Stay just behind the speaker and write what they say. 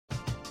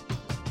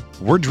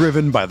We're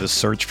driven by the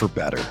search for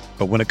better.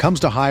 But when it comes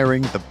to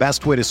hiring, the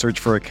best way to search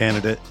for a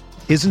candidate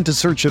isn't to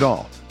search at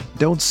all.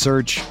 Don't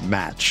search,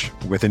 match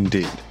with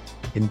Indeed.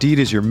 Indeed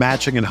is your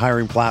matching and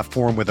hiring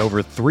platform with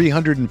over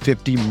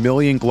 350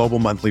 million global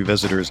monthly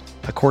visitors,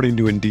 according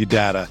to Indeed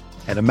data,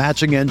 and a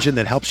matching engine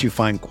that helps you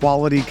find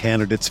quality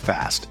candidates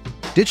fast.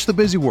 Ditch the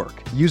busy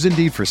work. Use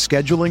Indeed for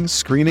scheduling,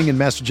 screening, and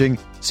messaging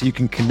so you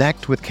can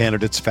connect with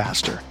candidates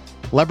faster.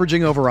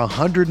 Leveraging over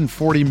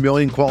 140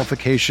 million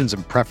qualifications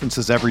and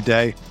preferences every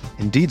day,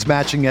 Indeed's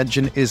matching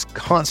engine is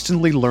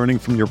constantly learning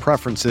from your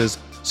preferences,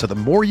 so the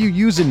more you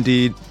use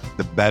Indeed,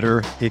 the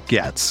better it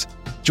gets.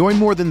 Join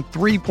more than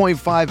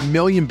 3.5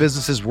 million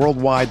businesses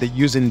worldwide that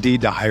use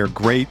Indeed to hire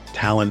great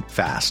talent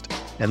fast.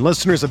 And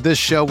listeners of this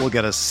show will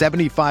get a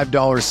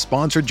 $75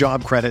 sponsored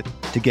job credit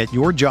to get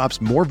your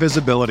jobs more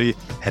visibility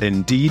at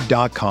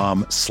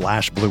Indeed.com/Blue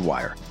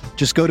Wire.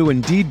 Just go to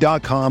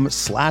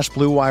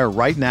Indeed.com/Blue Wire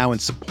right now and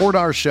support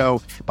our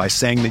show by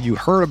saying that you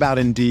heard about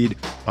Indeed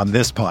on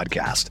this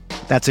podcast.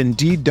 That's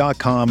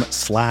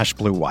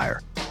Indeed.com/Blue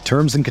Wire.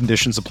 Terms and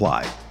conditions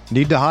apply.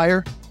 Need to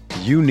hire?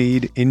 You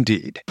need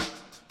Indeed.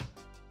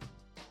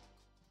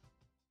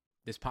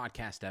 This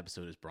podcast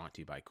episode is brought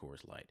to you by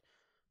Coors Light.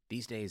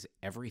 These days,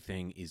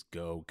 everything is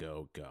go,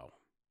 go, go.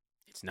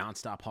 It's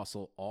nonstop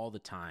hustle all the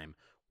time.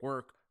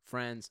 Work,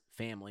 friends,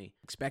 family,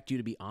 expect you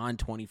to be on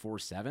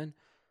 24/7.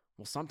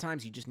 Well,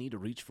 sometimes you just need to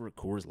reach for a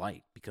Coors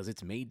Light because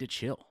it's made to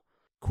chill.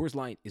 Coors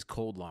Light is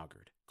cold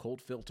lagered,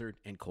 cold filtered,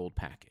 and cold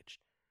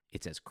packaged.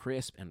 It's as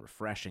crisp and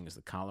refreshing as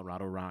the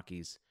Colorado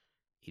Rockies.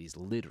 It is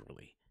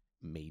literally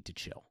made to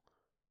chill.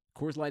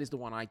 Coors Light is the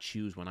one I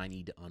choose when I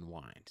need to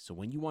unwind. So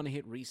when you want to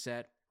hit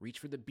reset, reach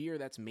for the beer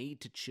that's made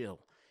to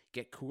chill.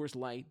 Get Coors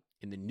Light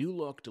in the new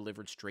look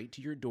delivered straight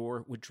to your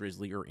door with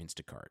Drizzly or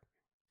Instacart.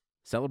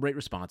 Celebrate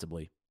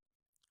responsibly.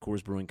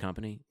 Coors Brewing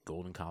Company,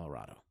 Golden,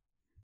 Colorado.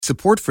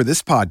 Support for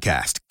this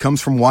podcast comes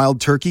from Wild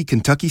Turkey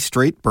Kentucky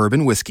Straight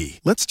Bourbon Whiskey.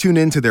 Let's tune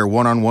in to their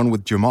one-on-one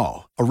with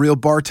Jamal, a real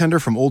bartender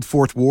from Old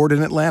Fourth Ward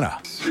in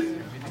Atlanta.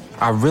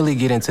 I really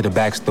get into the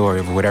backstory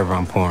of whatever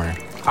I'm pouring,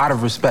 out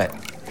of respect.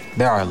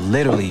 There are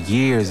literally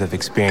years of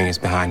experience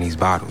behind these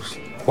bottles.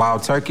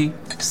 Wild Turkey,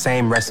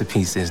 same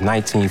recipe since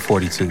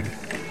 1942.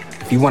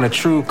 If you want a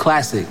true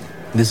classic,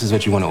 this is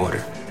what you want to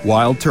order.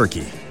 Wild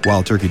Turkey.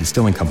 Wild Turkey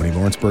Distilling Company,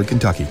 Lawrenceburg,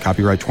 Kentucky.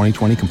 Copyright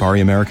 2020,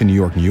 Campari American, New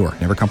York, New York.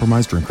 Never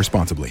compromise, drink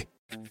responsibly.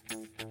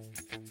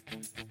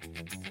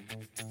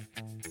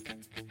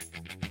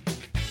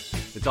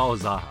 It's all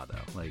Zaha, though.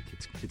 Like,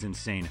 it's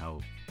insane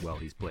how well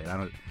he's played.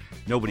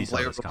 Nobody saw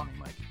this coming,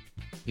 Mike.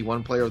 He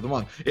won Player of the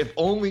Month. If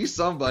only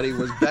somebody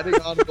was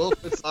betting on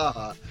Wilfried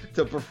Zaha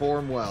to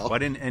perform well. Why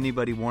didn't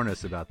anybody warn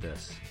us about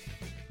this?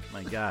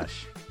 My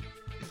gosh.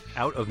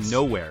 Out of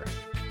nowhere.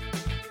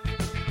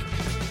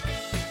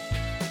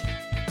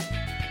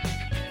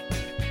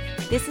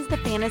 This is the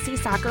Fantasy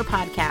Soccer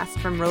Podcast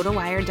from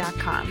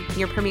RotoWire.com,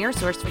 your premier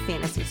source for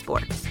fantasy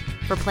sports.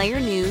 For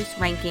player news,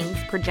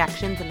 rankings,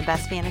 projections, and the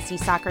best fantasy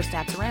soccer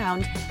stats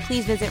around,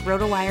 please visit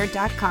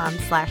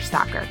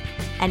RotoWire.com/soccer.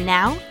 And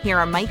now, here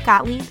are Mike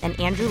Gottlieb and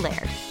Andrew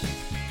Laird.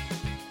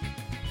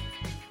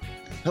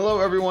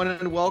 Hello, everyone,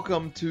 and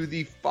welcome to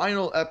the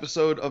final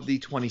episode of the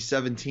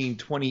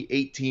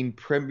 2017-2018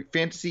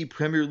 Fantasy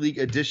Premier League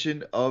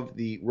edition of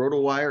the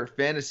RotoWire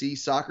Fantasy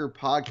Soccer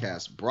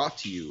Podcast, brought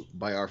to you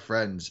by our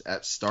friends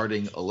at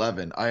Starting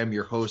 11. I am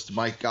your host,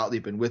 Mike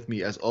Gottlieb, and with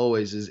me, as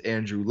always, is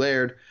Andrew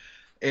Laird.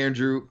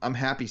 Andrew, I'm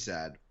happy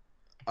sad.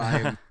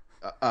 I'm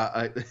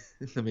let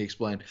me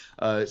explain.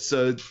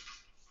 So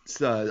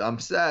I'm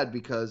sad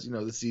because,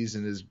 the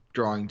season is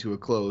drawing to a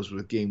close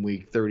with game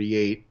week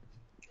 38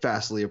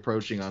 fastly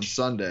approaching on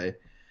Sunday.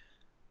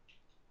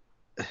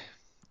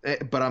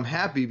 But I'm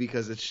happy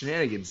because it's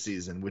shenanigans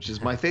season, which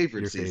is my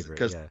favorite season,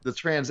 because the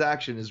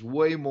transaction is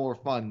way more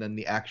fun than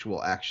the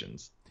actual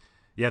actions.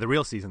 Yeah, the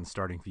real season's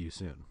starting for you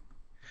soon.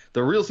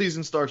 The real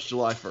season starts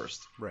July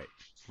 1st. Right.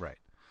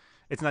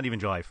 It's not even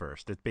July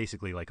 1st. It's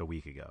basically like a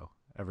week ago.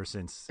 Ever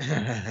since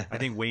I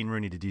think Wayne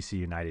Rooney to DC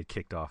United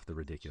kicked off the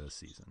ridiculous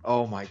season.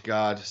 Oh my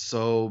God.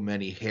 So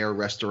many hair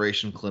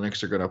restoration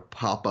clinics are going to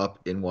pop up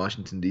in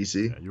Washington,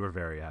 D.C. Yeah, you were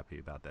very happy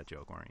about that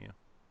joke, weren't you?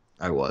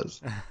 I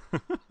was.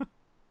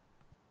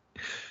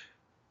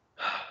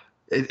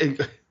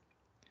 It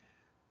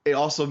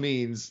also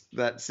means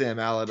that Sam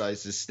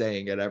Allardyce is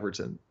staying at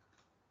Everton.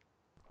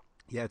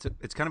 Yeah,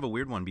 it's kind of a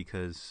weird one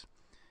because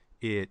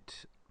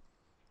it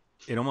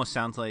almost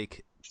sounds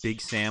like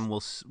Big Sam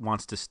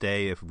wants to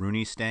stay if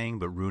Rooney's staying,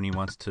 but Rooney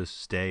wants to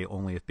stay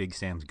only if Big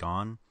Sam's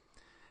gone.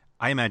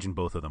 I imagine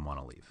both of them want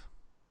to leave.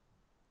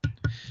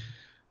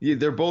 Yeah,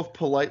 they're both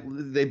polite.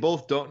 They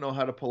both don't know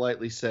how to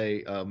politely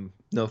say,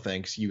 no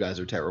thanks, you guys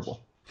are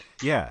terrible.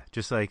 Yeah,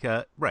 just like,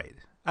 right.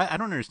 I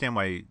don't understand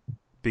why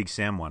Big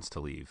Sam wants to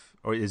leave.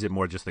 Or is it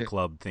more just the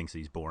club thinks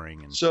he's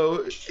boring? And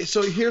So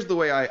here's the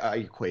way I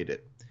equate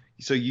it.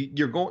 So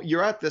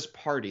you're at this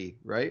party,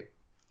 right?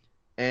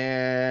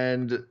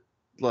 And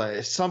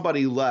like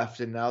somebody left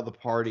and now the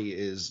party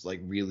is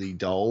like really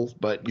dull,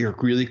 but you're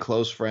really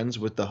close friends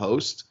with the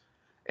host.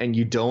 and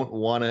you don't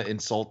want to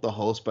insult the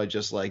host by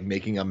just like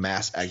making a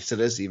mass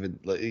exodus,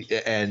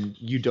 and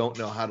you don't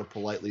know how to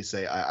politely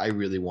say, I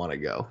really want to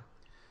go.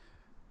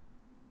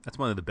 That's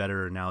one of the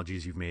better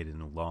analogies you've made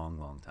in a long,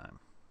 long time.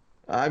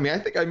 I mean, I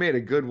think I made a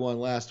good one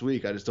last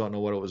week. I just don't know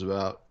what it was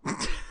about.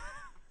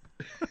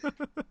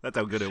 That's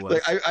how good it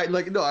was.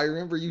 I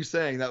remember you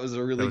saying that was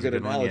a really good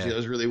analogy. One, yeah. That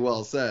was really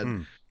well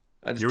said.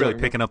 You're really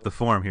picking up the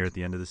form here at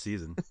the end of the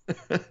season.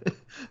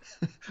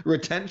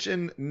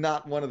 Retention,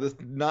 not one of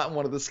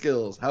the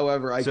skills.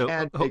 However, I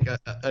can take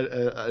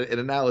an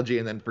analogy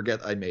and then forget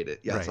I made it.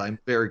 Yes, right. I'm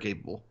very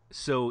capable.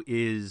 So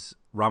is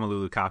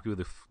Romelu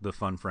Lukaku the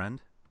fun friend?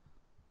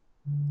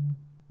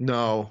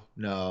 No.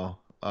 No,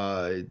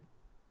 I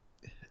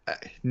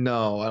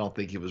don't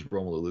think it was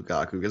Romelu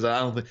Lukaku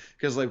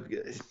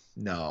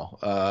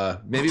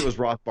maybe it was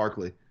Ross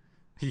Barkley.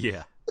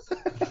 Yeah.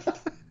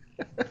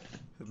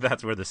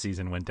 That's where the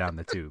season went down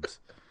the tubes.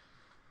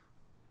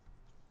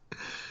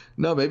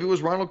 No, maybe it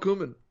was Ronald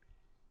Koeman.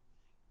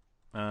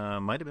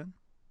 Might have been.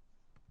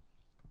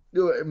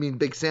 I mean,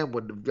 Big Sam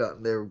wouldn't have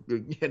gotten there.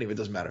 Anyway, it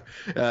doesn't matter.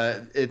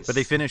 But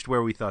they finished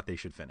where we thought they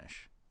should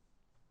finish.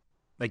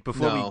 Like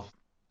before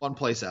one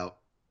place out.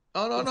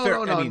 Oh,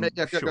 no. I mean,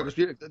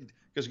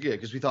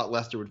 because we thought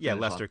Leicester would finish. Yeah,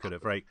 Leicester could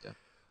have, right? Yeah.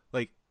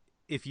 Like,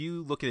 if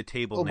you look at a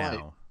table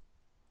now,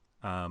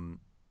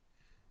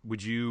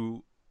 would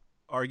you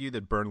argue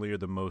that Burnley are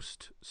the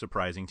most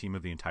surprising team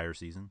of the entire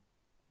season?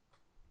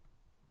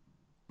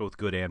 Both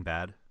good and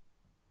bad?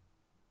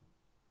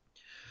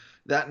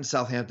 That and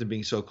Southampton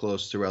being so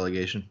close to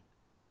relegation.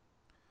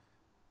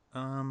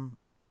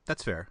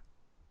 That's fair.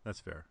 I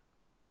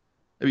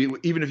mean,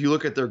 even if you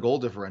look at their goal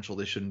differential,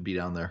 they shouldn't be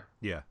down there.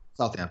 Yeah.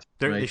 Southampton.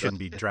 Right? They shouldn't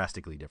be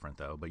drastically different,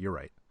 though, but you're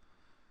right.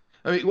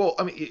 I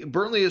mean,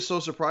 Burnley is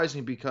so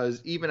surprising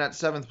because even at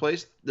 7th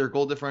place, their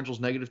goal differential is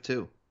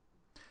 -2.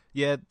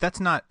 Yeah, that's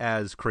not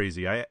as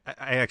crazy. I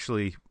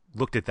actually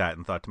looked at that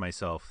and thought to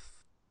myself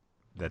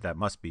that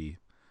must be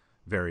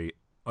very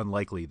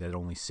unlikely that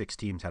only 6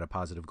 teams had a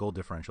positive goal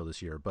differential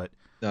this year. But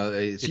no,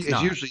 it's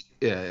usually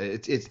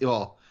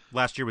well.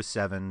 Last year was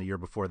 7. The year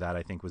before that,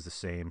 I think, was the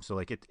same. So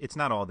like it's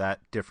not all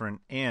that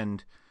different,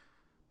 and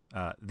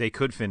they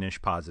could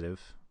finish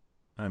positive.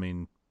 I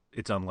mean,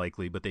 it's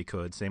unlikely, but they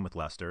could. Same with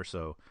Leicester.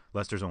 So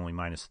Leicester's only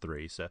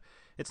 -3. So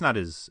it's not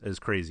as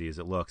crazy as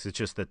it looks. It's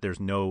just that there's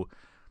no.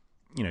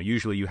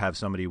 Usually you have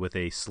somebody with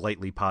a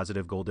slightly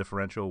positive goal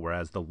differential,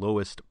 whereas the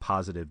lowest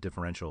positive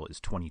differential is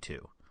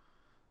 22.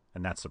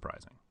 And that's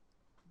surprising.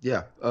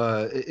 Yeah.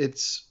 I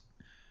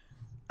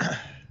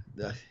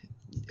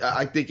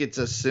think it's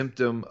a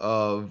symptom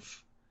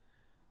of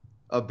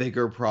a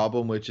bigger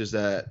problem, which is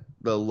that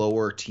the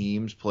lower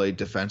teams play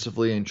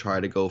defensively and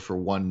try to go for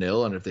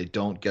 1-0. And if they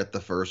don't get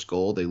the first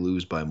goal, they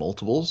lose by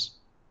multiples.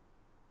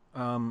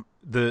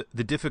 The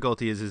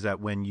difficulty is that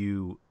when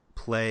you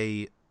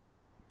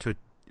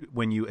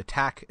when you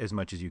attack as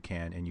much as you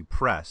can and you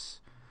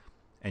press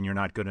and you're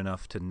not good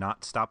enough to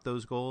not stop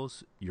those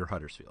goals, you're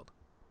Huddersfield.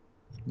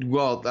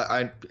 Well,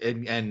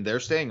 and they're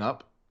staying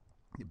up.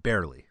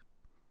 Barely.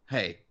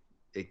 Hey,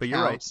 it but counts.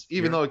 You're right.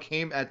 Even though it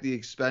came at the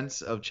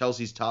expense of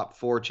Chelsea's top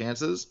 4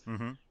 chances.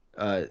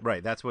 Mm-hmm.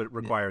 Right, that's what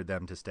required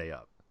them to stay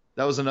up.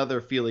 That was another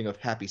feeling of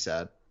happy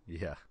sad.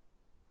 Yeah.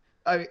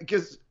 I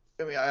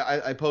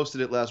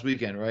posted it last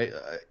weekend, right?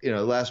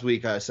 Last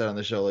week I said on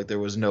the show, like, there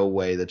was no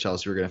way that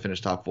Chelsea were going to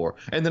finish top 4.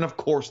 And then, of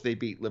course, they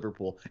beat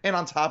Liverpool. And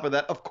on top of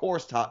that, of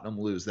course, Tottenham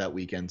lose that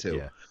weekend, too.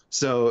 Yeah.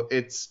 So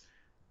it's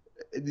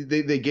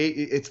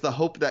the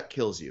hope that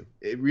kills you.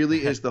 It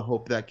really is the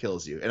hope that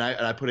kills you. And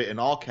I put it in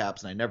all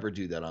caps, and I never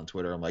do that on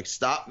Twitter. I'm like,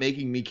 stop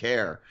making me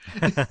care.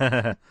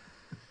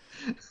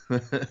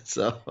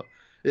 So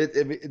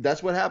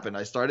that's what happened.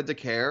 I started to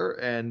care,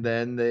 and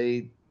then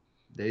they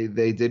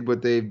did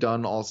what they've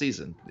done all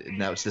season.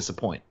 Now it's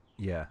disappointing.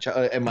 Yeah.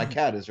 And my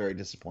cat is very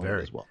disappointed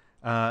as well.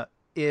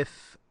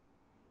 If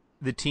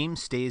the team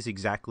stays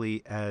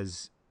exactly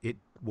as it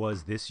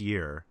was this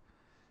year,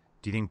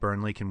 do you think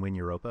Burnley can win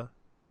Europa?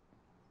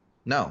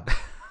 No.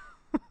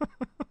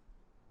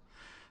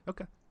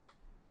 Okay.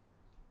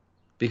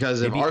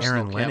 Because if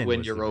Arsenal can't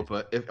win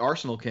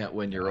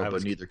Europa,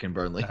 neither can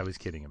Burnley. I was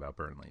kidding about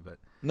Burnley, but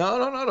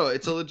no.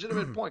 It's a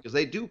legitimate point because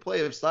they do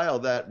play a style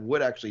that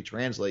would actually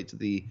translate to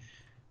the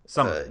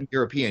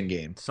European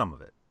game. Some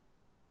of it.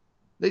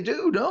 They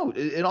do. No,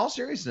 in all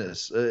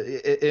seriousness,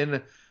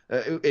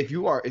 if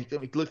you are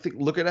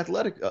look at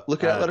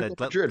Atletico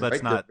Madrid.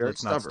 Let's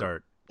not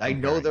start. I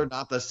know they're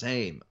not the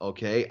same.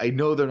 Okay, I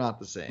know they're not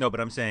the same. No, but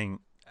I'm saying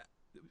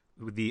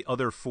the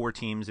other 4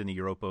 teams in the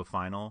Europa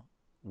final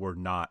were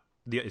not.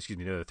 The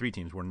other 3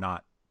 teams were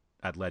not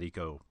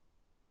Atletico.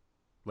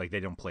 Like, they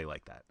don't play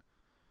like that.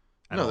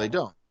 No, they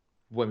don't.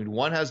 Well, I mean,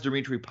 one has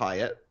Dimitri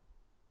Payet.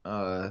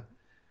 And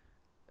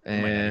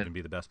might not even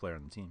be the best player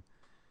on the team.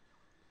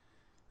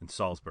 And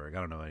Salzburg, I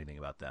don't know anything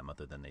about them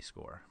other than they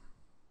score.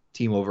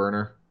 Timo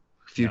Werner,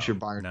 future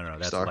Bayern. No,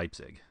 that's star.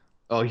 Leipzig.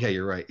 Oh yeah,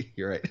 you're right.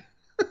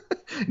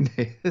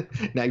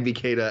 Naby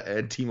Keita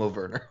and Timo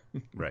Werner.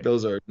 Right.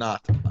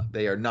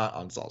 They are not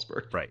on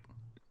Salzburg. Right.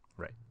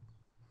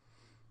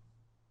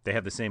 They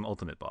have the same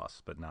Ultimate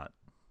Boss, but not.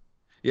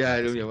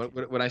 Yeah,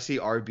 when I see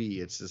RB,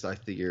 it's just I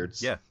figure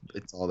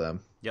it's all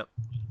them. Yep.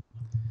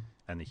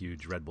 And the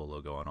huge Red Bull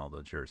logo on all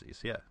the jerseys.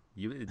 Yeah,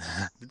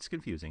 it's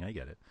confusing. I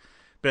get it.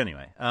 But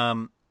anyway,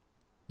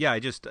 yeah,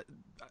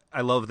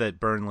 I love that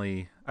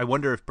Burnley. I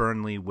wonder if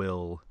Burnley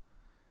will,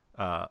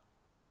 and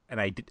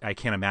I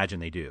can't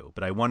imagine they do,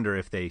 but I wonder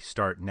if they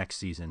start next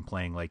season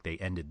playing like they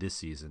ended this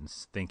season,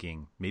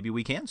 thinking maybe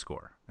we can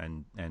score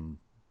and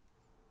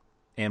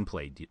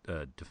play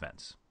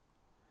defense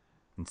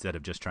instead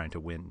of just trying to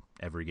win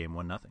every game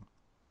 1-0.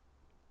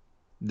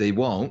 They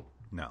won't.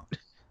 No.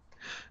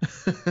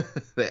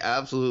 They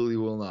absolutely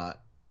will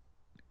not.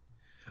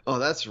 Oh,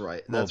 that's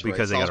right. That's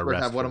because right. They got to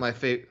rest. Have one of my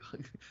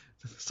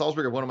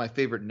Salzburg have one of my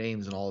favorite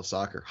names in all of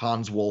soccer,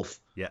 Hans Wolf.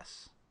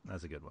 Yes,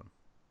 that's a good one.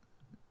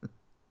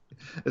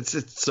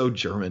 It's so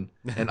German.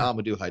 And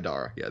Amadou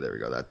Haidara. Yeah, there we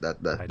go.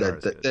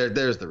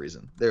 There's the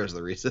reason. There's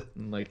the reason.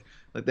 Like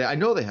I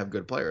know they have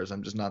good players.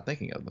 I'm just not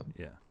thinking of them.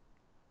 Yeah.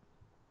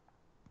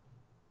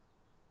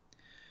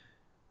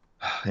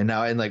 And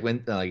now,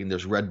 when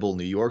there's Red Bull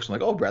New York, so I'm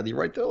like, oh, Bradley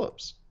Wright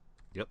Phillips.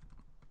 Yep.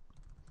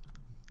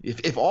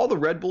 If all the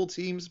Red Bull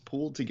teams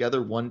pooled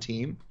together one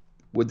team,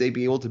 would they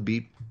be able to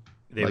beat?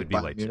 They would be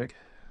Bayern Leipzig. Munich?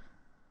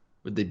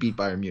 Would they beat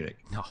Bayern Munich?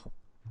 No.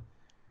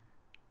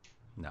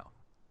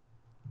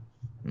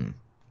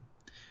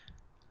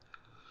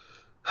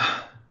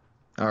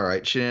 All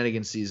right,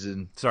 shenanigans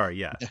season. Sorry,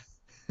 yeah.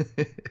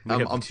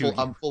 I'm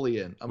fully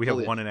in. We have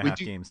 1.5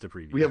 games to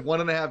preview. We have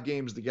 1.5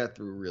 games to get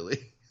through, really.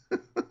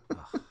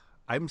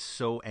 I'm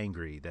so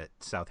angry that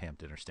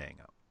Southampton are staying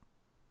up.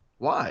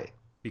 Why?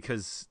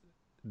 Because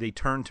they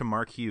turned to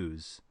Mark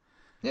Hughes.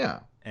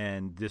 Yeah.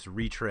 And this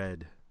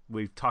retread,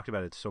 we've talked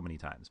about it so many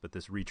times, but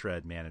this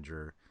retread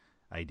manager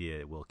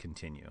idea will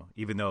continue.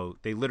 Even though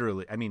they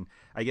literally,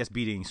 I guess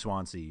beating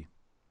Swansea,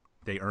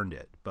 they earned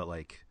it. But,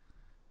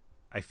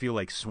 I feel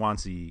like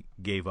Swansea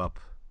gave up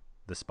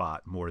the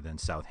spot more than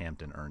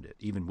Southampton earned it,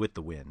 even with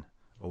the win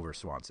over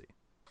Swansea.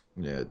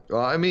 Yeah.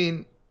 Well,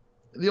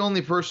 the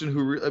only person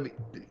who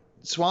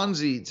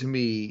Swansea, to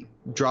me,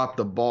 dropped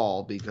the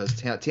ball because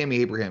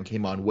Tammy Abraham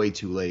came on way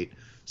too late.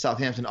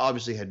 Southampton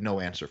obviously had no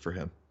answer for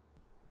him.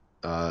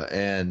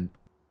 And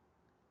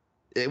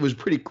it was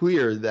pretty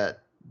clear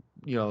that,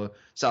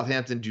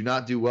 Southampton do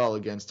not do well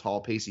against tall,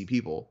 pacey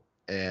people.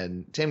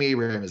 And Tammy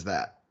Abraham is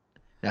that.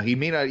 Now, he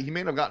may not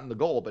have gotten the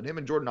goal, but him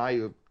and Jordan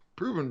Ayew have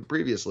proven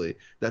previously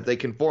that they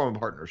can form a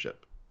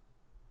partnership.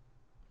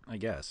 I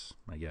guess.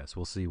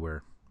 We'll see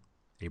where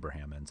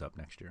Abraham ends up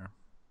next year.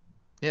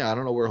 Yeah, I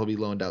don't know where he'll be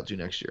loaned out to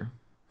next year.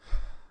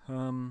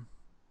 I'm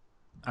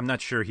not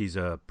sure he's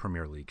a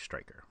Premier League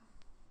striker.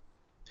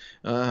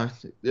 After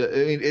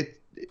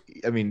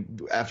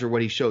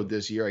what he showed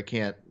this year, I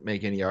can't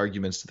make any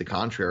arguments to the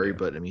contrary. Yeah.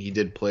 But he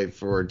did play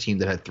for a team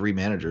that had 3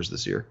 managers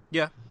this year.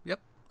 Yeah. Yep.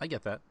 I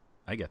get that.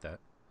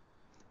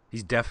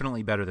 He's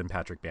definitely better than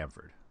Patrick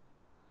Bamford.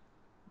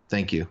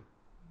 Thank you.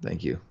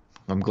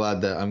 I'm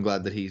glad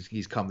that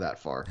he's come that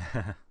far.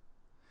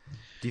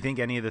 Do you think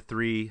any of the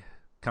 3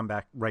 come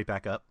right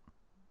back up?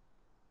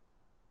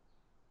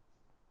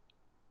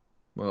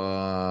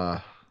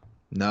 No,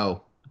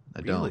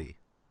 I don't. Really?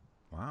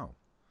 Wow.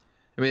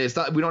 It's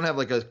not. We don't have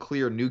a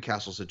clear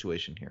Newcastle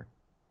situation here.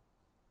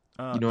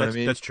 You know what I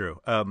mean? That's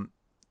true.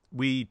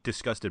 We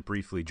discussed it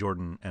briefly,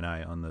 Jordan and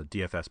I, on the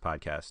DFS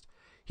podcast.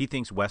 He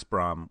thinks West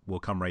Brom will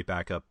come right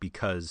back up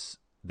because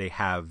they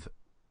have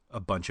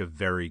a bunch of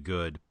very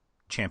good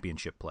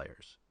championship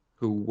players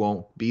who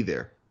won't be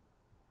there.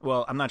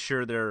 Well, I'm not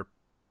sure they're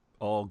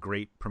all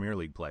great Premier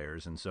League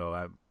players, and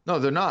so no,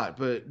 they're not.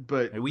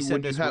 But we've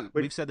said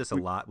this a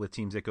lot with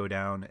teams that go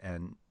down,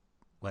 and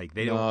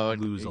they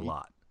don't lose a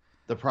lot.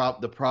 The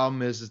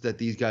problem is that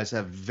these guys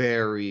have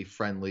very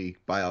friendly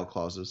buyout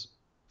clauses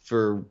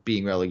for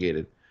being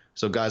relegated.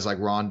 So guys like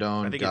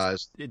Rondon,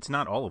 it's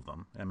not all of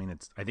them. I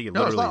think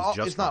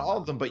it's not all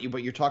of them. But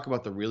you talk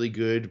about the really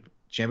good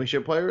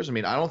championship players. I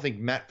don't think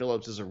Matt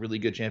Phillips is a really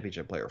good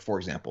championship player, for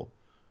example.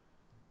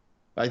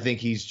 I think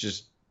he's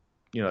just,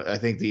 I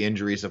think the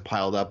injuries have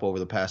piled up over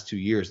the past 2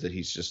 years that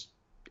he's just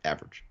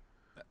average.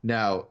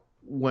 Now,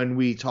 when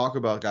we talk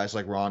about guys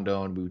like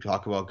Rondon, we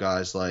talk about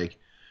guys like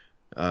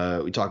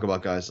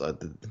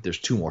there's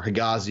 2 more,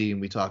 Higazi,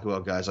 and we talk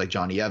about guys like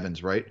Johnny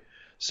Evans, right?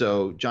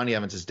 So Johnny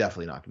Evans is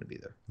definitely not going to be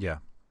there. Yeah.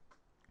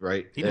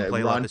 Right? He didn't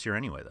play a lot this year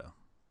anyway, though.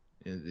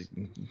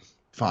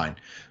 Fine.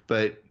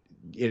 But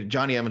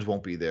Johnny Evans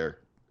won't be there.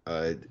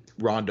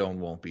 Rondon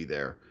won't be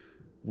there.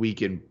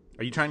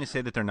 Are you trying to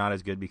say that they're not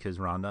as good because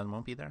Rondon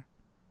won't be there?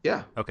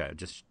 Yeah. Okay,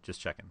 just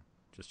checking.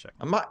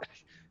 I'm not.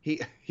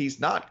 He's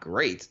not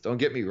great. Don't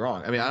get me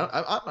wrong. I'm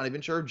not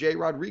even sure if Jay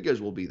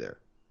Rodriguez will be there.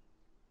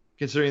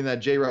 Considering that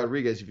Jay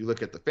Rodriguez, if you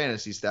look at the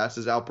fantasy stats,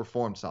 has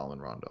outperformed Salomon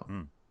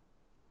Rondon.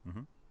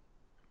 Mm-hmm.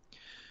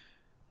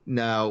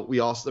 Now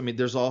we also,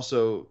 there's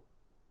also,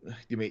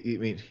 like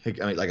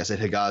I said,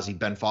 Higazi,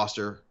 Ben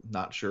Foster.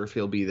 Not sure if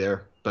he'll be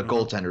there, but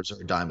goaltenders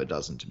are a dime a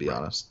dozen, to be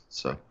honest.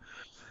 So,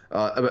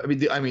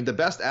 the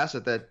best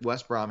asset that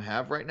West Brom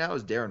have right now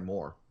is Darren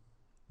Moore.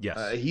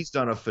 Yes. He's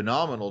done a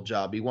phenomenal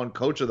job. He won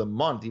Coach of the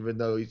Month, even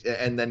though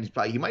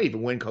he might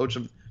even win Coach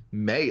of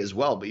May as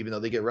well. But even though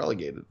they get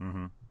relegated,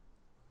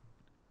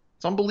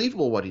 it's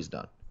unbelievable what he's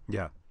done.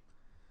 Yeah.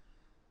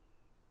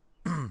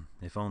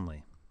 If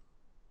only.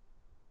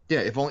 Yeah,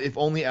 if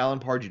only Alan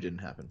Pardew didn't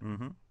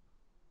happen.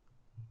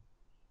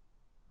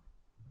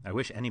 I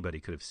wish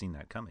anybody could have seen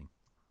that coming.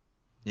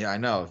 Yeah, I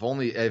know.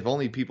 If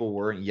only people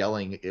weren't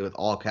yelling it with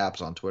all caps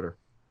on Twitter.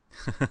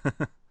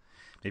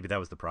 Maybe that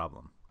was the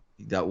problem.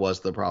 That was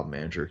the problem,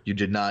 Andrew. You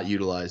did not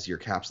utilize your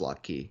caps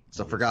lock key.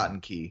 It's a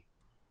forgotten key.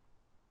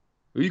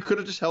 You could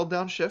have just held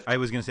down shift. I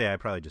was going to say I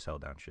probably just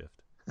held down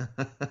shift.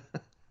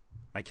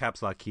 My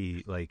caps lock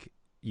key, like,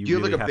 you do you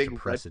really have, have big to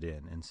press it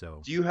in, and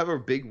so. Do you have a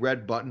big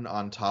red button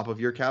on top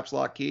of your caps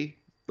lock key,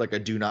 like a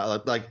do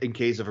not, like in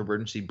case of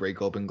emergency, break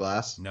open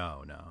glass?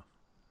 No.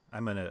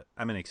 I'm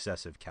an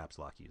excessive caps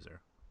lock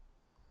user.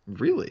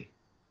 Really?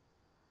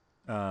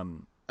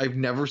 I've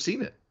never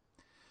seen it.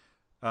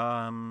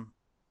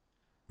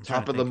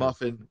 Top of the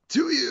muffin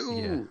to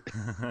you.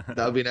 Yeah.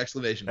 That would be an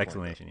exclamation point.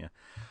 Exclamation,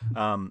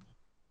 yeah.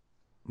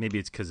 Maybe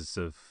it's because it's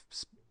of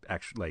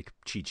actual like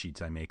cheat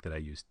sheets I make that I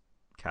use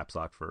caps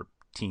lock for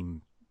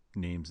team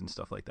names and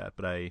stuff like that.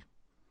 But I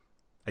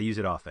use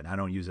it often. I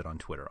don't use it on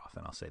Twitter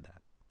often. I'll say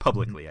that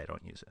publicly. I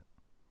don't use it.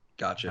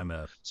 Gotcha. I'm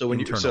a so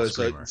when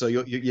screamer. so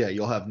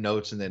you'll have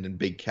notes, and then in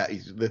big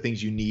the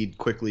things you need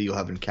quickly you'll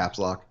have in caps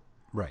lock.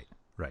 Right.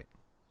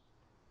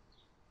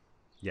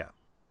 Yeah.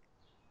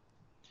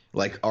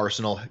 Like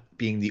Arsenal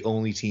being the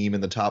only team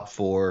in the top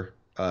 4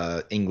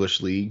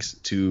 English leagues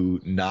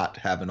to not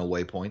have an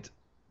away point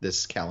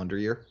this calendar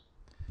year.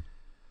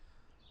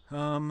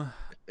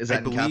 Is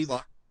that in caps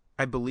lock?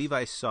 I believe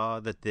I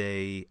saw that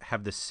they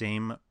have the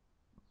same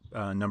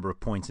number of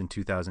points in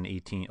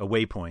 2018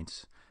 away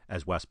points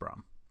as West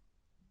Brom.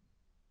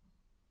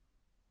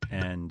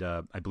 And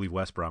I believe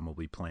West Brom will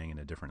be playing in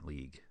a different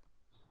league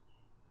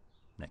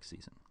next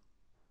season.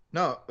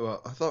 No,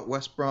 I thought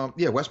West Brom.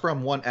 Yeah, West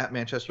Brom won at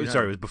Manchester United.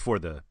 Sorry, it was before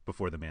the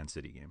Man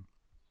City game.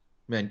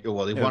 They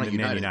won at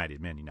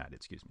United. Man United.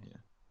 Excuse me.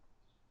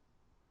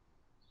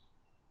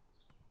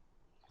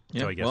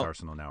 Yeah. So I guess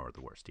Arsenal now are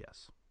the worst.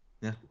 Yes.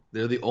 Yeah,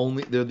 they're the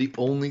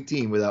only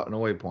team without an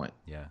away point.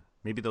 Yeah,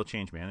 maybe they'll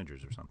change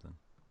managers or something.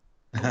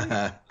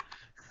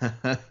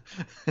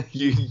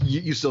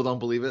 You still don't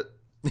believe it?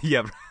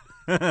 Yeah.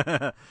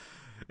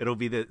 It'll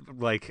be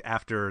like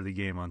after the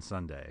game on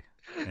Sunday,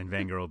 and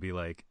Wenger will be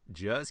like,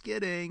 "Just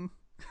kidding."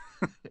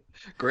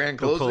 Grand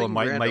closing. He'll pull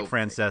a Mike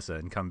Francesa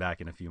and come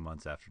back in a few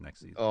months after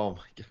next season. Oh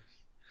my god!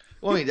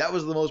 Well, I mean, that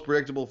was the most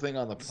predictable thing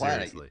on the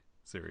planet.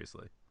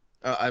 Seriously.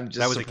 I'm just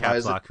that was surprised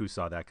a caps lock. Who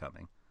saw that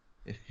coming?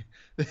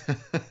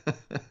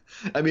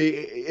 I mean,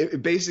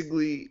 it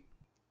basically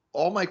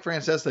all Mike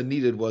Francesa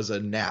needed was a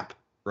nap.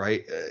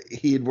 Right?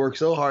 He had worked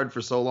so hard for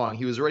so long.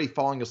 He was already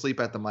falling asleep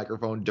at the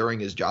microphone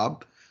during his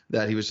job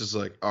that he was just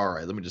like, all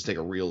right, let me just take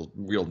a real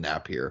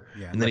nap here.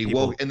 Yeah, and then he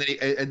woke, and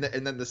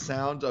then the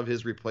sound of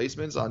his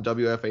replacements on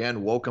WFAN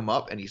woke him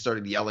up, and he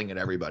started yelling at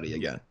everybody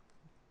again.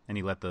 And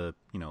he let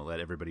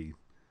everybody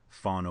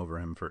fawn over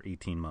him for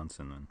 18 months,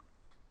 and then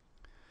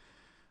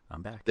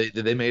I'm back.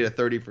 They made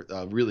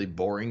a really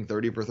boring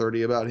 30 for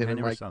 30 about him in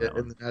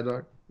the Mad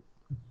Dog.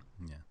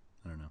 Yeah,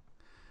 I don't know.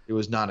 It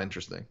was not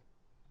interesting.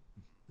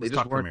 They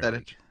just weren't that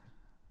interesting.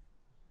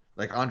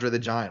 Like Andre the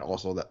Giant,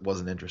 also that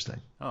wasn't interesting.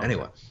 Oh,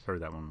 anyway, I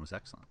heard that one was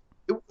excellent.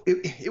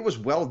 It was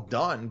well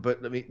done,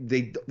 but I mean,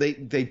 they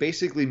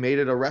basically made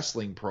it a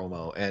wrestling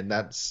promo, and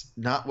that's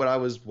not what I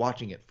was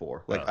watching it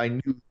for. Like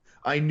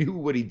I knew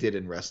what he did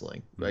in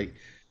wrestling. Like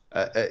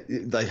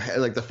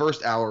like the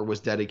first hour was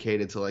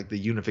dedicated to like the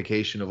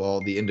unification of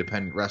all the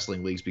independent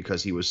wrestling leagues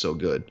because he was so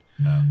good.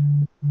 Oh.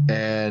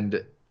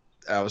 And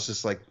I was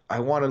just like, I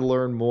want to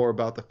learn more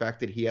about the fact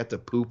that he had to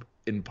poop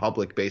in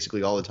public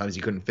basically all the times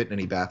he couldn't fit in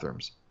any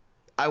bathrooms.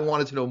 I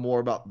wanted to know more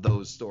about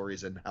those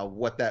stories and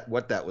what that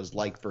was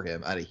like for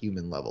him at a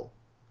human level.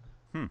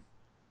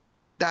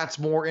 That's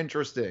more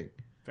interesting.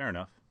 Fair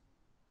enough.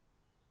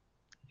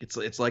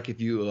 It's like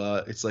if you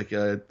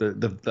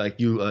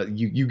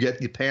you get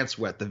the pants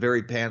wet, the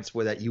very pants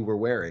that you were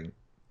wearing,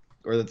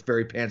 or the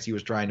very pants he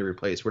was trying to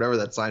replace, whatever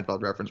that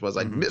Seinfeld reference was.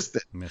 I missed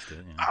it. Yeah.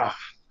 Oh,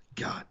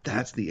 God,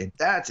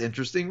 that's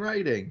interesting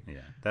writing.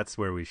 Yeah, that's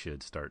where we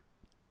should start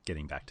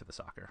getting back to the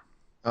soccer.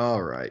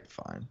 All right,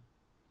 fine.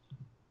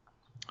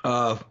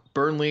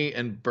 Burnley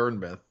and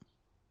Bournemouth.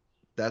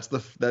 That's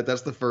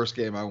the first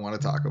game I want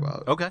to talk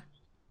about. Okay,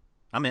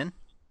 I'm in.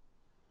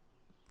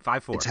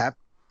 5-4.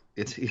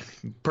 It's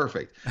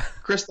perfect.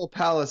 Crystal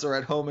Palace are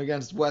at home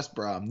against West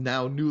Brom,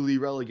 now newly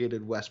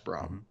relegated West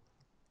Brom.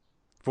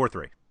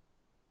 4-3.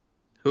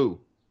 Who?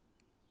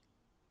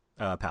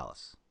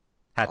 Palace.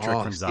 Hat-trick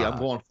from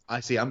Zaha.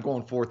 I'm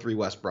going 4-3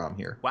 West Brom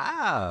here.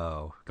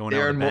 Wow. Going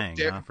out with a bang.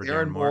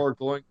 Darren Moore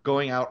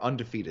going out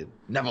undefeated.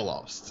 Never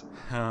lost.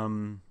 I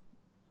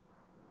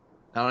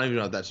don't even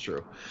know if that's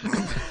true.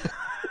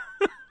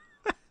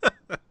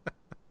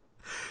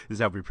 This is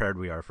how prepared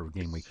we are for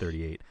game week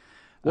 38.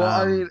 Well,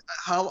 I mean,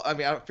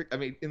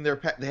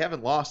 they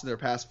haven't lost in their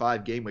past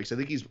 5 game weeks. I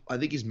think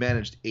he's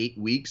managed 8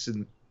 weeks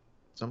and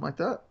something like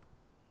that.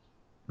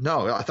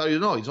 No, I thought he's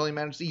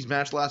managed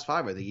the last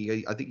 5. I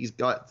think he's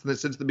got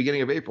since the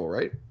beginning of April,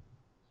 right?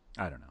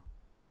 I don't know.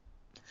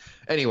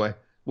 Anyway,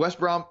 West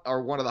Brom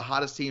are one of the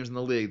hottest teams in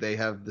the league. They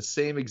have the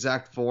same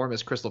exact form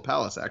as Crystal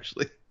Palace,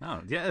 actually.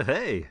 Oh yeah,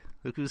 hey,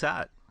 look who's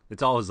hot.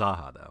 It's all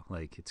Zaha though.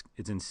 Like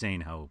it's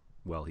insane how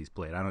well he's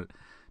played.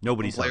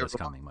 Nobody saw this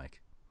coming,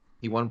 Mike.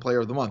 He won Player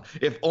of the Month.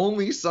 If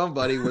only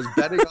somebody was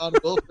betting on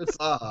Wilfried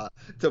Zaha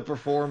to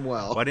perform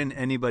well. Why didn't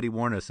anybody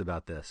warn us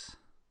about this?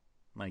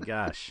 My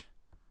gosh.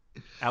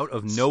 Out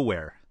of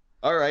nowhere.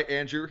 All right,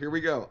 Andrew, here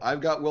we go.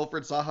 I've got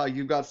Wilfried Zaha.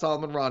 You've got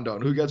Salomon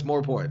Rondon. Who gets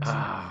more points?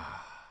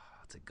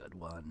 That's a good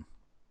one.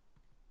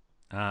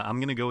 I'm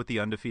going to go with the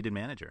undefeated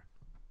manager.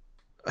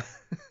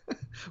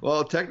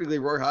 Well, technically,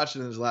 Roy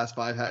Hodgson in his last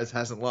 5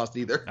 hasn't lost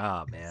either.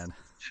 Oh, man.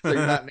 So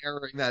you're not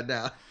narrowing that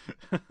down.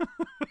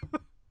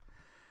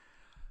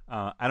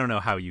 I don't know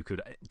how you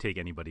could take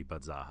anybody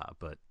but Zaha,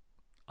 but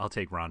I'll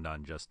take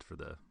Rondon just for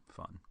the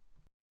fun.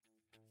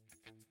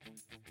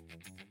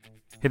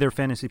 Hey there,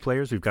 fantasy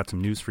players. We've got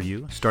some news for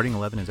you. Starting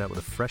 11 is out with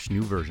a fresh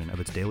new version of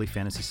its daily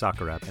fantasy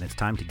soccer app, and it's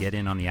time to get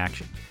in on the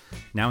action.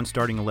 Now in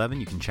Starting 11,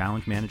 you can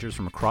challenge managers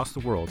from across the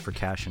world for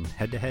cash in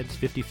head-to-heads,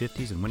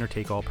 50-50s, and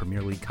winner-take-all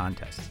Premier League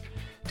contests.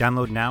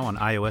 Download now on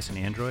iOS and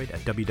Android at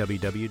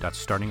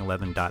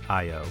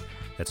www.starting11.io.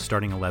 That's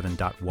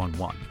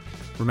starting11.11.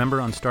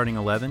 Remember, on Starting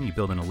 11, you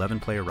build an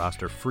 11-player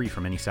roster free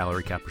from any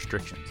salary cap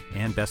restrictions.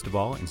 And best of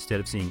all, instead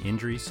of seeing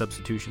injuries,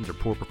 substitutions, or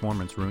poor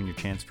performance ruin your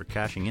chance for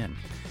cashing in,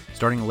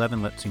 Starting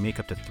 11 lets you make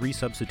up to 3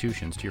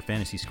 substitutions to your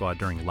fantasy squad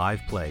during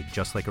live play,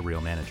 just like a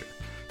real manager.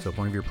 So if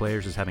one of your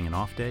players is having an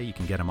off day, you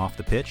can get him off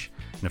the pitch,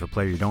 and if a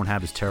player you don't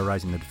have is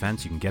terrorizing the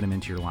defense, you can get him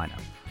into your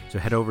lineup. So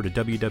head over to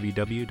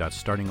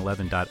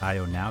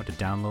www.starting11.io now to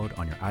download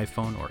on your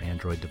iPhone or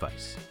Android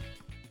device.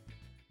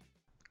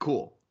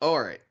 Cool.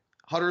 All right.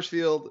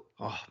 Huddersfield,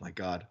 oh my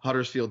God.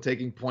 Huddersfield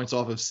taking points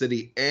off of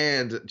City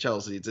and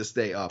Chelsea to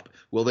stay up.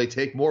 Will they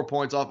take more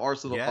points off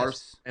Arsenal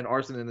and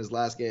Arsenal in his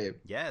last game?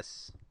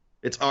 Yes.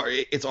 It's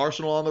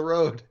Arsenal on the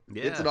road.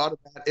 Yeah.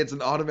 It's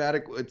an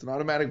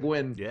automatic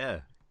win. Yeah.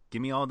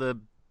 Give me all the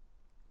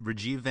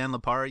Rajiv Van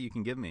Lapara you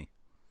can give me.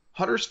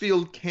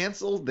 Huddersfield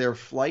canceled their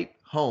flight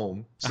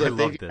home so that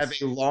they can have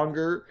a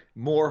longer,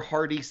 more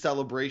hearty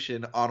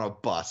celebration on a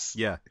bus.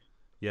 Yeah.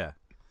 Yeah.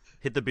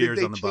 Hit the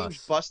beers on the bus. Did they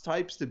change bus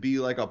types to be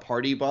like a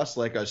party bus,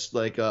 like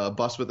a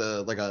bus with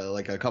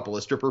a couple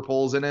of stripper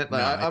poles in it? No,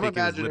 I think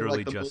it was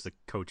literally just a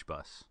coach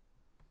bus.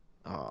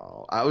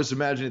 Oh, I was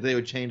imagining they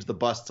would change the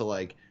bus to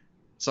like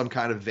some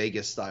kind of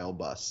Vegas style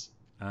bus.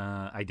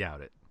 I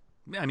doubt it.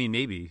 I mean,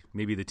 maybe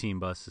the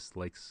team bus just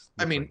likes.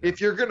 I mean,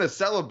 if you're gonna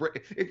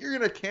celebrate, if you're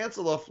gonna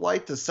cancel a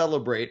flight to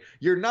celebrate,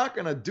 you're not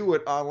gonna do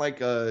it on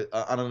like on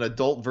an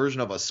adult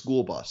version of a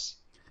school bus.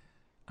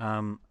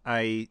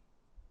 I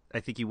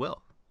think you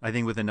will. I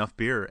think with enough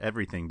beer,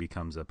 everything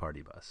becomes a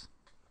party bus.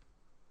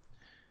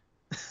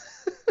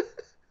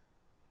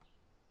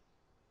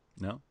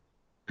 No?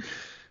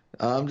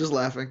 I'm just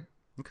laughing.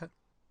 Okay.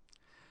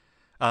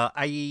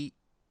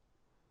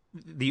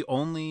 The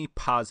only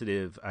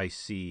positive I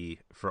see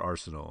for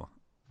Arsenal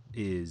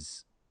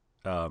is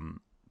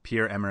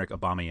Pierre-Emerick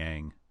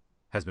Aubameyang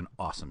has been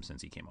awesome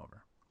since he came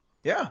over.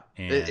 Yeah.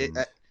 And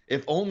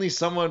if only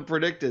someone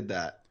predicted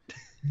that.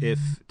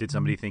 Did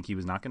somebody think he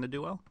was not going to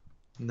do well?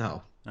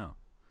 No. No.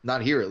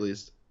 Not here, at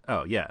least.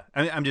 Oh, yeah.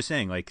 I'm just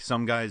saying, like,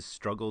 some guys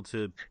struggle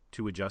to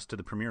adjust to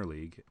the Premier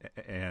League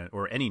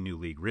or any new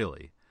league,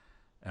 really.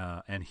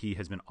 And he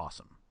has been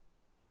awesome.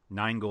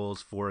 9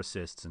 goals, 4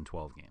 assists in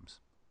 12 games.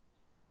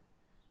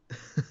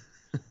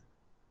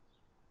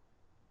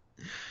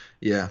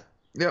 Yeah.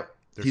 Yep.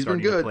 They're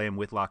starting to play him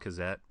with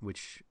Lacazette,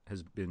 which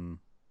has been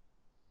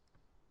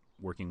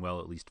working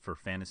well, at least for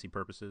fantasy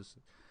purposes.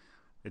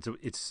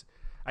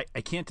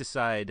 I can't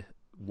decide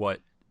what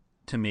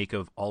to make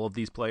of all of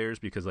these players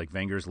because like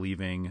Wenger's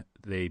leaving,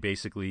 they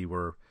basically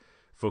were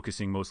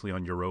focusing mostly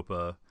on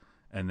Europa,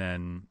 and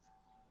then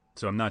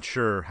so I'm not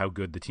sure how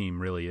good the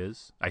team really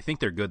is. I think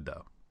they're good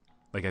though.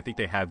 Like I think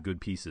they have good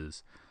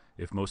pieces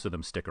if most of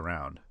them stick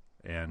around.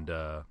 And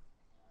the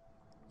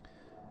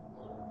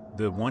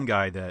one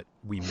guy that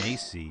we may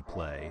see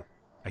play,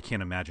 I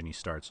can't imagine he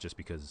starts just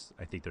because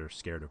I think they're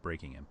scared of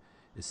breaking him,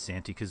 is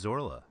Santi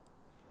Cazorla.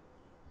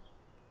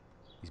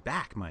 He's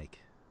back, Mike.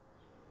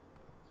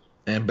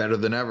 And better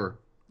than ever.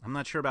 I'm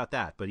not sure about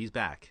that, but he's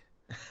back.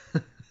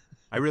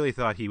 I really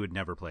thought he would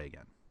never play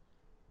again.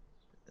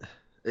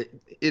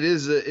 It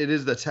is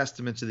the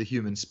testament to the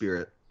human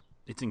spirit.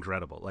 It's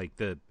incredible. Like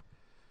the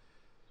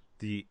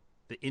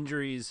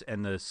injuries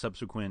and the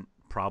subsequent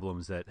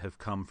problems that have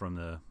come from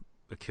the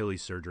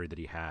Achilles surgery that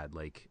he had,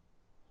 like,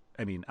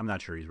 I mean, I'm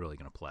not sure he's really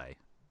going to play.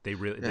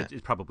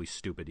 It's probably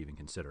stupid to even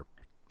consider.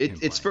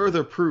 It's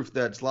further proof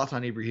that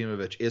Zlatan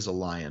Ibrahimovic is a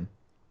lion.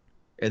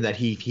 and that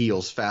he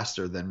heals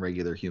faster than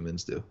regular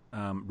humans do.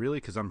 Really?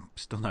 Because I'm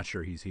still not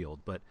sure he's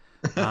healed, but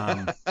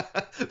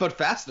but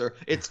faster.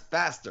 It's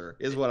faster,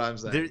 is what I'm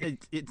saying.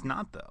 it's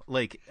not though.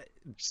 Like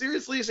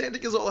seriously, Sandy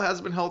Cazorla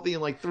has been healthy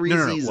in like 3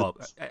 no. seasons.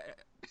 Well,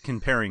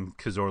 comparing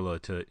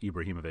Cazorla to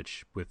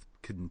Ibrahimovic with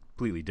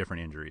completely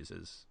different injuries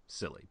is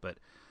silly, but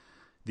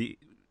the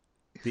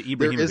Ibrahimovic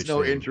there is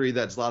no thing, injury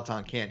that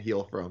Zlatan can't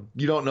heal from.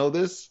 You don't know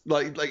this?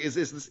 Like is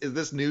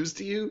this news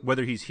to you?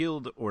 whether he's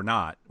healed or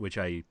not, which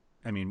I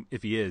mean,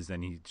 if he is,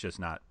 then he's just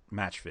not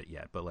match fit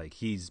yet. But like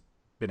he's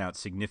been out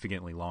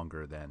significantly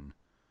longer than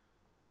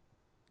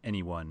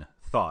anyone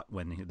thought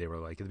when they were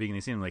like at the beginning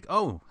of the season, like,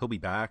 oh, he'll be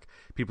back.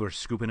 People are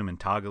scooping him in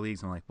Taga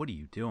leagues. I'm like, what are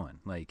you doing?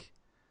 Like,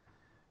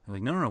 I'm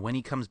like, no, when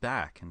he comes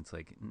back, and it's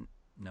like,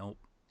 nope.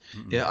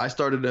 Mm-mm. Yeah, I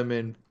started him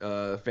in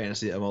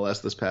fantasy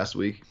MLS this past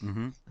week.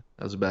 Mm-hmm.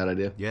 That was a bad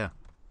idea. Yeah,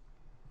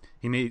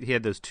 he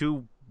had those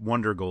 2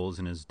 wonder goals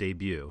in his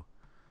debut.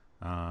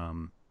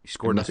 He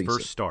scored his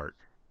first start,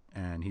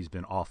 and he's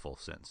been awful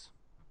since.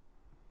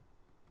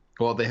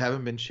 Well, they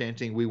haven't been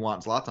chanting "We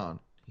want Zlatan,"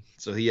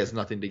 so he has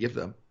nothing to give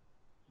them.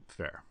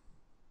 Fair,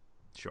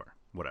 sure,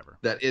 whatever.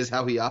 That is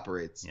how he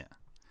operates. Yeah,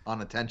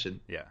 on attention.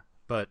 Yeah,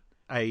 but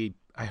I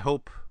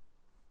hope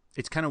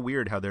it's kind of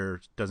weird how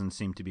there doesn't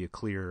seem to be a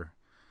clear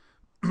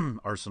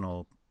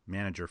Arsenal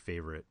manager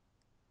favorite,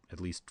 at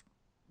least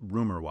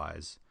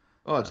rumor-wise.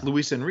 Oh, it's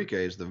Luis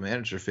Enrique is the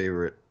manager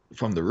favorite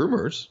from the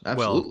rumors.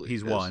 Absolutely. Well,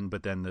 he's won,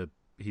 but then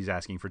he's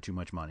asking for too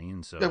much money,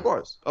 and so of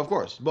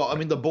course. Well, I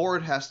mean, the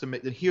board has to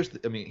make. Here's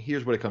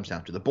what it comes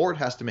down to. The board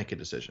has to make a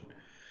decision.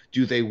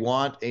 Do they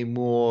want a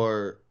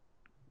more,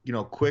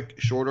 quick,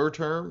 shorter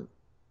term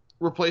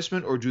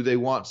replacement, or do they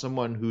want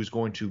someone who's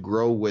going to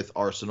grow with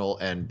Arsenal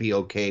and be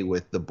okay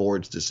with the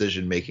board's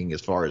decision making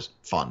as far as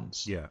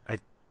funds? Yeah,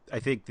 I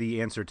think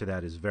the answer to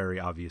that is very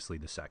obviously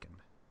the second.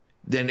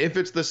 Then if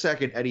it's the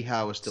second, Eddie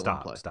Howe is still in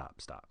play.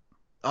 Stop.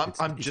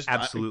 It's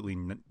absolutely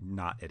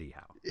not Eddie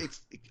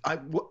Howe.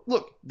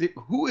 Look,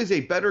 who is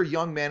a better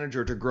young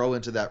manager to grow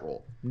into that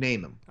role?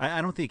 Name him.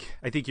 I don't think.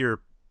 I think you're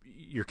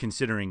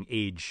considering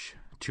age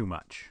too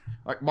much.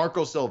 All right,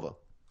 Marco Silva.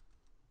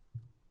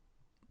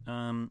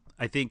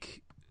 I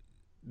think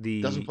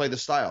doesn't play the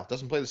style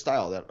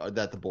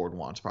that the board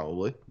wants,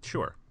 probably.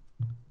 Sure,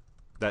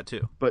 that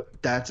too.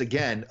 But that's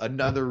again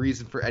another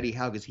reason for Eddie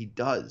Howe, because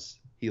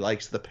he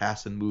likes the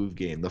pass and move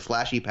game, the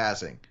flashy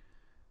passing,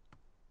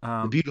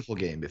 the beautiful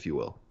game, if you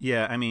will.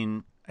 Yeah, I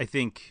mean, I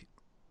think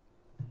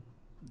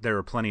there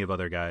are plenty of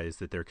other guys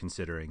that they're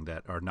considering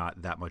that are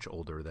not that much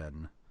older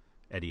than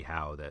Eddie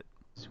Howe. That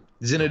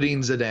Zinedine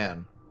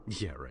Zidane.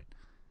 Yeah, right.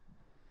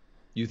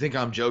 You think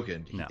I'm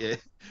joking? No.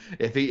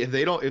 If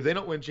they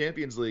don't win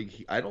Champions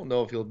League, I don't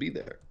know if he'll be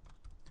there.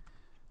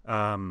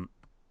 Well,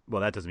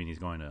 that doesn't mean he's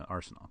going to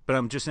Arsenal. But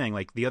I'm just saying,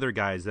 like the other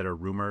guys that are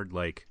rumored,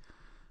 like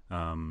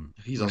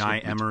he's also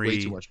Emery,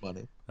 way too much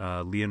money.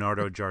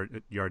 Leonardo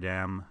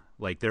Jardim,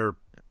 like they're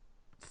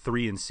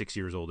 3 and 6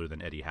 years older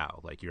than Eddie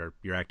Howe. Like you're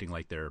acting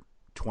like they're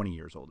 20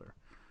 years older.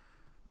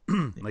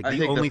 Like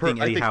the only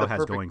thing Eddie Howe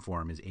has going for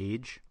him is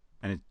age.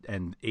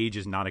 And age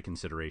is not a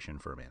consideration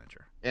for a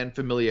manager. And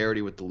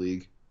familiarity with the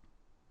league.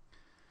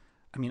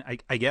 I mean,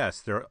 I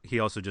guess he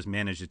also just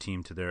managed a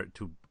team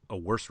to a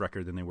worse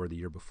record than they were the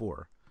year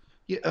before.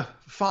 Yeah,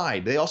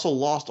 fine. They also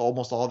lost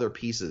almost all their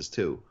pieces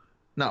too.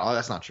 No,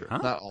 that's not true. Huh?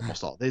 Not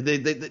almost all.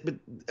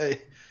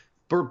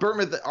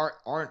 Bournemouth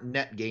aren't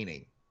net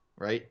gaining,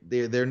 right?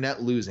 They're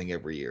net losing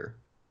every year.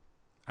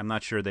 I'm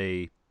not sure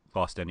they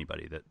lost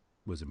anybody that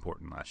was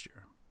important last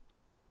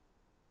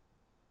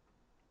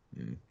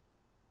year.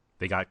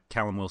 They got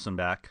Callum Wilson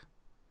back.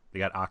 They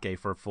got Ake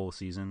for a full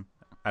season.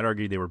 I'd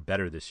argue they were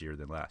better this year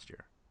than last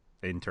year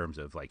in terms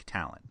of like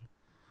talent.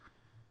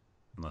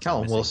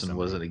 Callum Wilson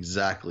wasn't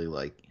exactly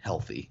like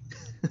healthy.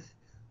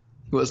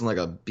 He wasn't like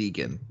a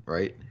beacon,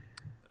 right?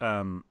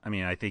 I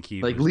mean, I think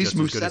he like was Lys just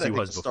as good Mousset. as he I think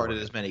was before. started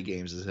as many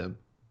games as him.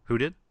 Who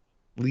did?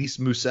 Lys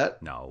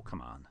Mousset. No,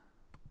 come on.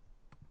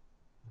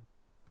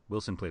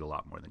 Wilson played a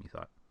lot more than you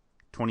thought.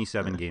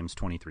 27 games,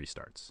 23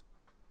 starts.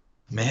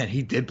 Man,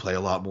 he did play a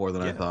lot more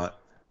than I thought.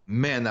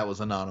 Man, that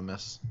was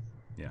anonymous.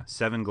 Yeah,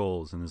 7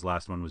 goals, and his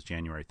last one was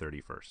January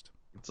 31st.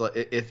 It's like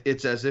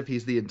it's as if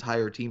he's the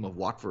entire team of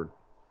Watford.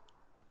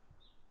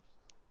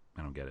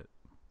 I don't get it.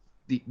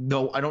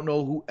 No, I don't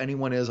know who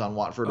anyone is on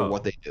Watford or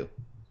what they do.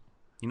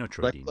 You know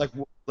Troy Deeney.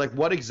 Like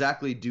what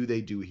exactly do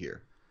they do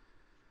here?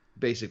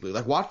 Basically,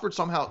 like Watford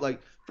somehow,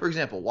 like for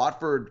example,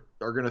 Watford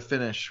are going to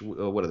finish.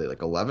 What are they, like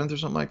 11th or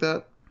something like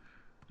that?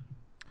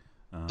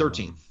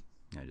 13th.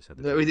 I just had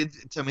the.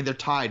 I mean, they're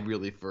tied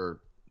really for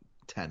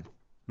 10th.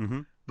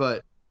 Mm-hmm.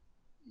 But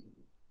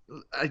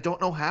I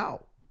don't know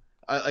how.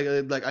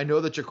 I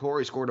know that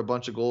Chikori scored a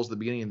bunch of goals at the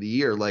beginning of the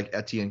year, like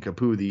Etienne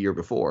Capoue the year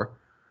before.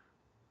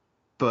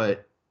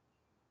 But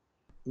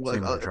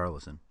same with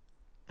Richarlison.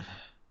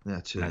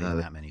 That's not even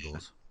that many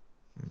goals.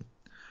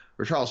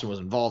 Richarlison was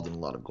involved in a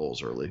lot of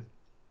goals early.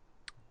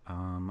 I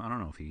don't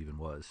know if he even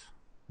was.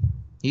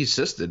 He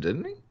assisted,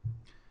 didn't he?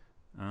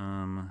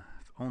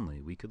 If only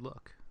we could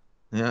look.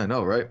 Yeah, I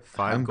know, right?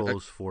 5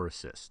 goals, 4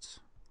 assists.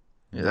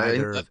 Neither, I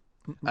don't think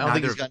neither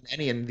he's gotten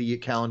any in the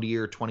calendar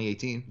year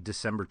 2018.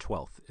 December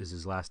 12th is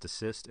his last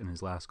assist, and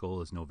his last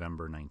goal is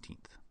November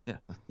 19th.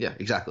 Yeah,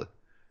 exactly.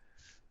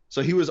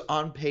 So he was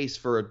on pace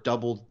for a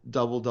double,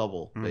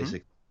 Mm-hmm.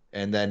 basically,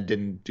 and then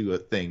didn't do a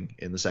thing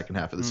in the second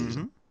half of the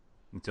season.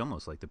 It's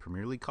almost like the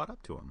Premier League caught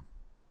up to him.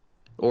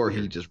 Or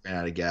he just ran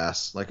out of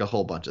gas. Like a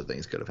whole bunch of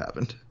things could have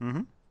happened.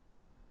 Mm-hmm.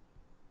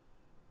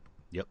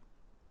 Yep.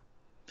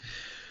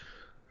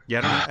 Yeah,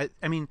 I don't know.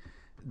 I mean,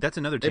 that's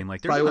another team.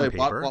 Like, they're by the good way,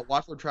 on paper.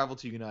 Watford traveled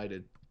to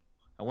United.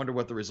 I wonder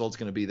what the result's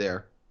going to be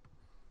there.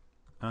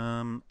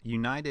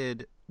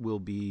 United will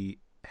be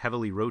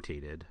heavily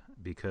rotated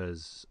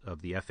because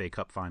of the FA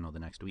Cup final the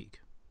next week.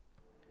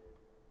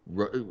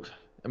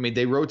 I mean,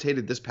 they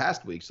rotated this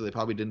past week, so they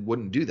probably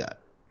wouldn't do that.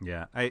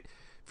 Yeah,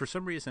 for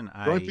some reason,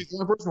 The only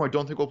person who I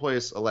don't think will play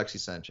is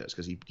Alexis Sanchez,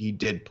 because he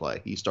did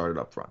play. He started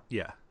up front.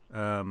 Yeah.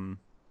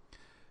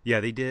 Yeah,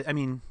 they did. I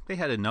mean, they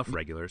had enough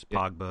regulars.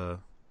 Pogba,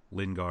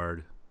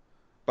 Lingard.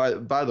 By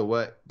the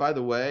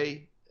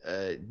way,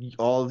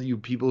 all of you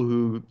people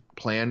who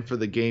plan for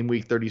the game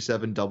week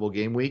 37 double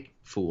game week,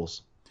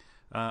 fools.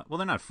 Well,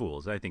 they're not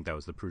fools. I think that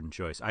was the prudent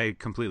choice. I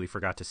completely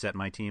forgot to set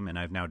my team, and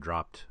I've now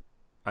dropped.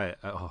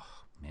 Oh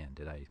man,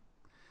 did I?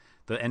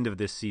 The end of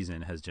this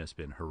season has just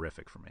been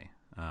horrific for me.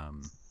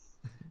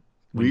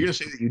 Were you going to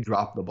say that you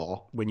dropped the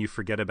ball? When you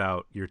forget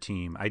about your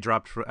team, I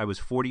was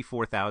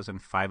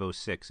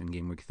 44,506 in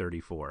game week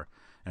 34,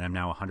 and I'm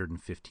now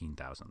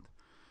 115,000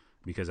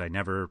 because I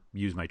never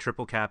used my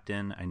triple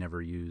captain. I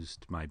never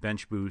used my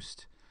bench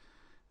boost.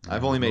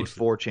 I've only made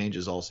 4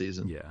 changes all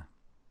season. Yeah,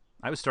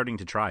 I was starting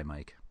to try,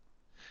 Mike.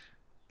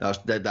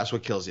 That's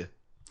what kills you.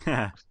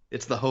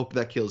 It's the hope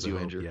that kills you,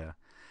 Andrew.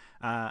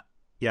 Yeah.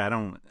 Yeah, I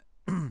don't.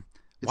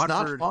 It's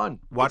not fun.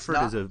 Watford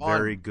is a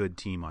very good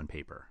team on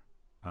paper,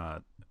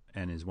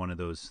 and is one of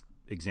those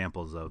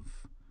examples of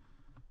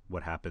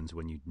what happens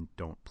when you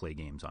don't play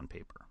games on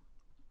paper.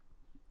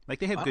 Like,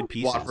 they have good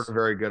pieces. Watford are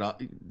very good.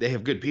 They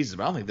have good pieces,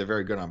 but I don't think they're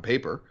very good on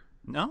paper.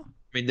 No, I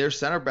mean, their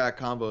center back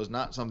combo is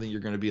not something you're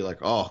going to be like,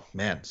 oh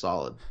man,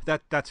 solid.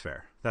 That's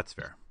fair. That's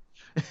fair.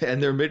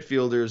 And their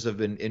midfielders have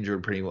been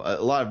injured pretty well.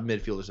 A lot of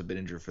midfielders have been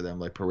injured for them.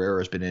 Like Pereira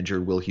has been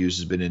injured. Will Hughes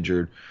has been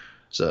injured.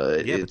 So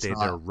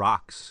their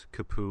rocks,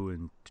 Capu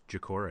and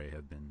Jokore,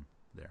 have been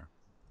there.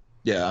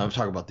 Yeah, I'm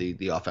talking about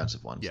the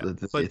offensive ones. Yeah,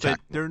 but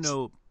there are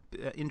no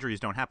injuries.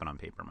 Don't happen on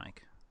paper,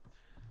 Mike.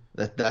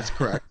 That's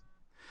correct.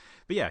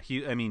 But yeah,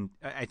 I mean,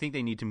 I think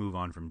they need to move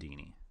on from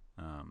Deeney.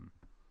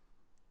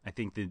 I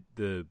think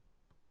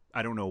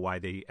I don't know why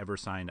they ever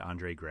signed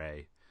Andre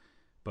Gray,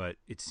 but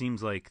it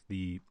seems like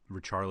the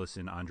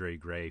Richarlison Andre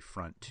Gray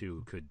front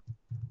two could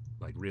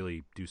like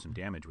really do some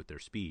damage with their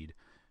speed,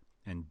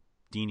 and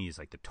Deeney is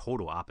like the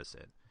total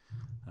opposite.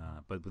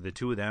 But with the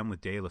two of them,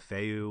 with De La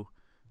Feu,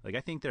 like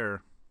I think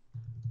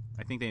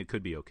they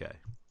could be okay.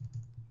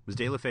 Was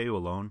De La Feu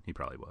alone? He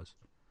probably was.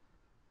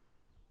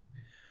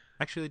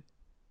 Actually,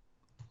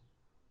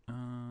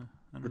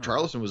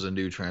 Richarlison was a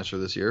new transfer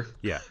this year.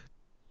 Yeah,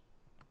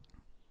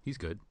 he's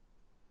good.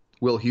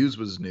 Will Hughes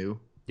was new.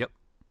 Yep.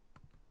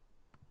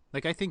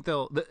 Like, I think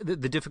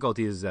the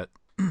difficulty is that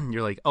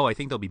you're like, oh, I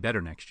think they'll be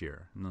better next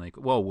year. And they're like,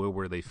 well,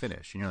 where they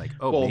finish? And you're like,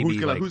 oh, well, maybe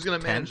who's gonna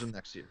manage them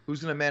next year?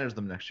 Who's gonna manage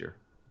them next year?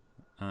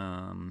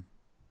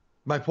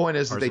 My point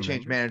is that they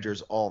change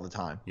managers all the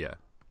time. Yeah.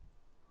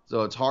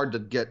 So it's hard to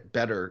get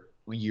better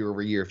year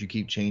over year if you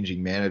keep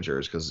changing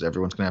managers, because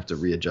everyone's gonna have to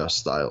readjust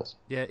styles.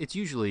 Yeah, it's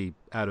usually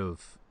out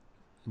of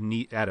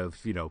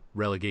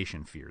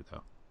relegation fear,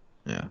 though.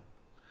 Yeah.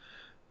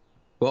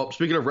 Well,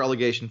 speaking of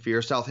relegation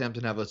fear,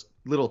 Southampton have a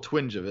little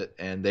twinge of it,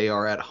 and they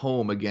are at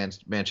home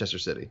against Manchester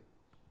City.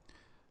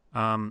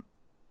 I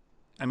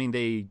mean,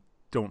 they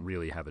don't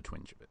really have a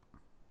twinge of it.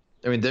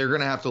 I mean, they're going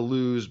to have to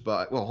lose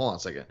by... Well, hold on a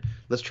second.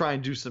 Let's try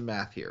and do some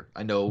math here.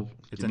 I know...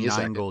 It's a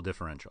 9-goal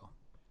differential.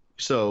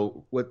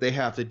 So what they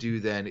have to do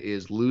then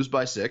is lose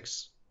by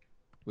 6,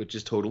 which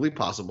is totally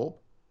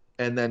possible,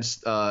 and then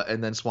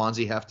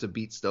Swansea have to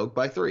beat Stoke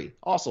by 3,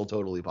 also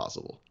totally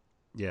possible.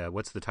 Yeah,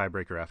 what's the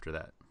tiebreaker after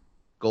that?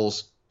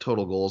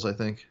 Total goals, I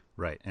think.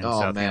 Right, and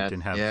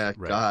Southampton have... Yeah,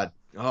 right. God.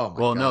 Oh, my God.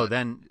 Well, no,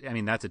 then, I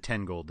mean, that's a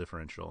 10-goal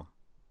differential.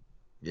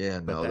 Yeah,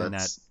 no, but then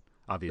that's... that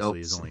obviously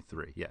is only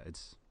 3. Yeah,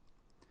 it's...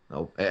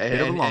 Nope.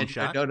 Bit of a long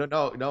shot.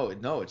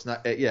 No, it's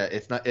not. Yeah,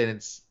 it's not, and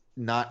it's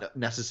not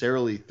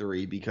necessarily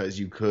 3 because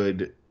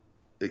if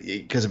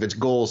it's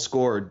goals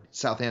scored,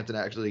 Southampton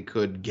actually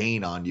could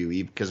gain on you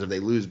because if they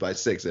lose by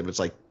 6, if it's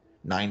like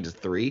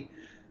 9-3,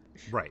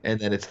 right, and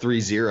then it's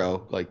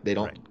 3-0, like they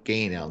don't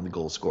gain on the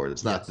goals scored.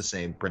 It's not the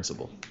same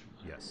principle.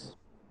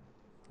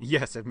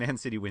 Yes, if Man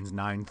City wins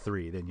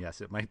 9-3, then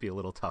yes, it might be a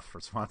little tough for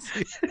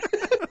Swansea.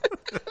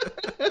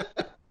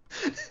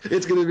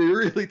 It's going to be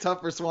really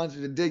tough for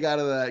Swansea to dig out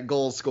of that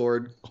goal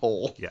scored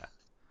hole. Yeah.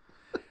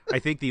 I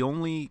think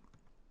the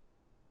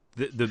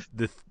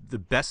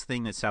best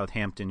thing that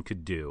Southampton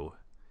could do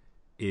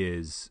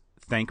is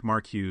thank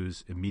Mark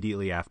Hughes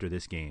immediately after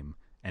this game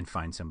and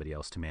find somebody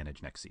else to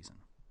manage next season.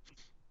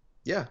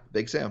 Yeah,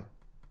 Big Sam.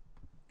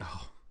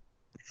 Oh,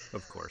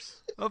 of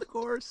course. Of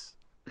course.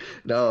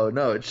 No,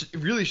 it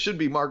really should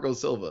be Marco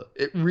Silva.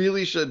 It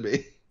really should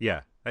be.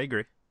 Yeah, I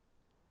agree.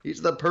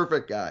 He's the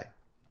perfect guy.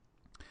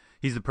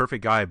 He's the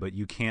perfect guy, but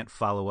you can't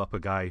follow up a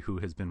guy who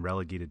has been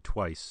relegated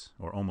twice,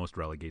 or almost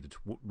relegated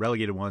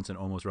once and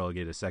almost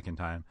relegated a second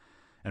time,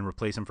 and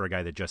replace him for a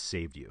guy that just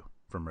saved you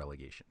from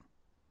relegation.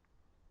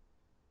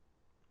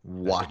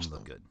 Watch them.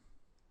 Look good.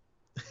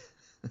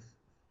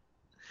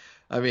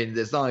 I mean,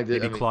 it's not like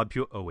maybe Claude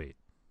Puel. Oh wait.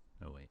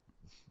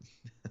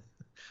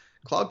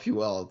 Claude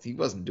Puel, he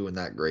wasn't doing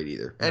that great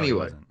either. No,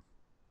 anyway,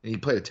 he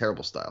played a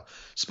terrible style.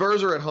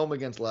 Spurs are at home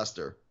against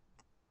Leicester.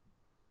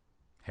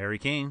 Harry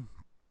Kane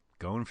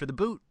going for the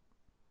boot.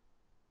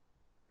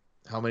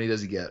 How many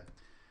does he get?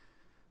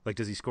 Like,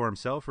 does he score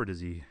himself or does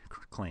he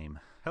claim?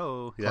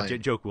 Oh, Claim. that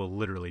joke will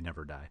literally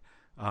never die.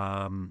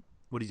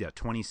 What is he at?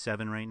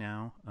 27 right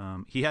now.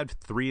 He had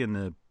 3 in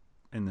the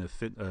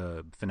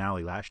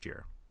finale last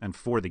year and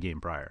 4 the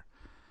game prior.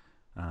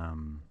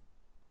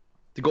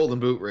 The Golden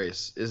Boot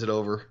race, is it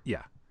over?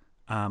 Yeah.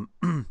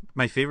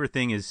 My favorite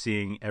thing is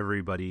seeing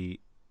everybody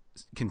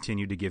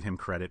continue to give him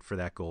credit for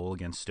that goal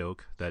against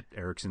Stoke that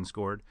Eriksen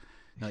scored.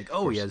 They're like,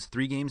 oh, he has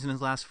 3 games in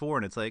his last 4,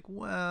 and it's like,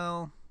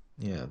 well,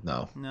 yeah,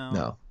 no,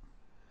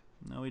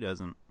 he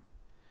doesn't.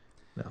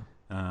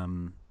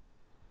 No.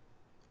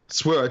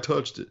 Swear I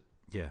touched it.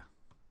 Yeah.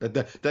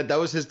 That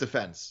was his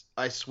defense.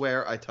 I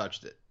swear I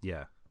touched it.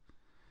 Yeah.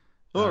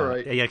 All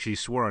right. He actually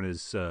swore on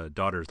his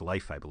daughter's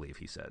life, I believe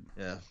he said.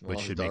 Yeah.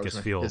 Which should make us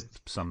feel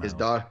somehow. His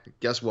daughter.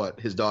 Guess what?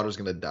 His daughter's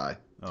gonna die.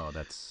 Oh,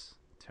 that's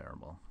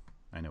terrible.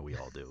 I know we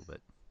all do,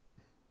 but.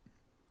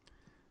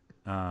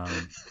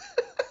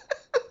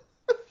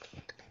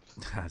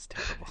 That's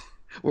terrible.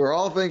 We're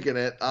all thinking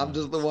it. I'm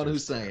just the one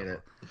who's saying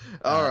it.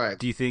 All right.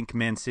 Do you think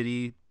Man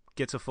City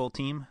gets a full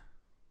team?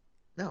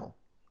 No.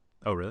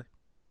 Oh, really?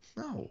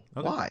 No.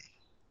 Okay. Why?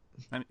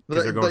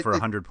 Because they're going for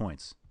 100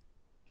 points.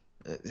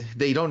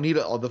 They don't need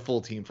the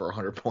full team for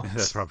 100 points.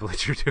 That's probably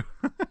true, too.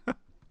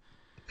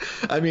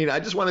 I mean, I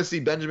just want to see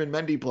Benjamin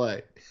Mendy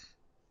play.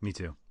 Me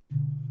too.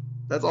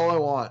 That's all I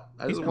want.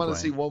 I He's just want to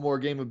see one more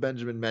game of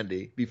Benjamin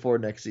Mendy before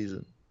next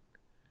season.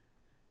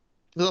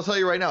 Because I'll tell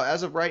you right now,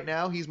 as of right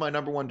now, he's my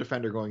number 1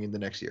 defender going into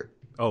next year.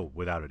 Oh,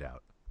 without a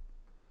doubt.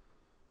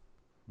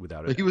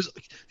 Without a doubt.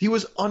 He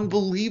was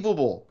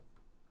unbelievable.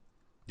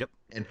 Yep.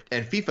 And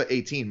FIFA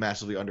 18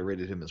 massively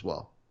underrated him as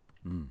well.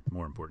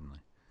 More importantly.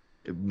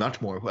 Much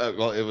more.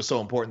 Well, it was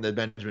so important that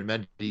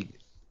Benjamin Mendy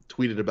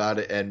tweeted about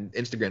it and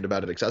Instagrammed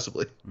about it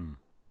excessively.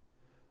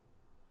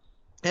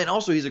 And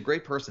also, he's a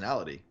great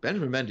personality.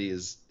 Benjamin Mendy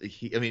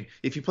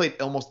if he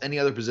played almost any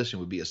other position,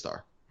 would be a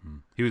star.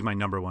 He was my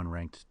number 1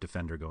 ranked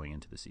defender going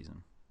into the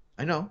season.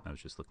 I know. I was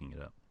just looking it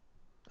up.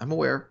 I'm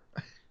aware.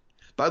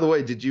 By the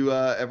way, did you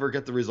ever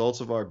get the results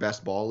of our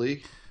best ball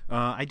league?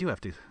 I do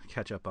have to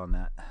catch up on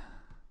that.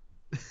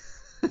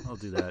 I'll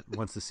do that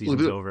once the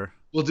season's over.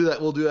 We'll do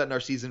that. We'll do that in our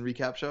season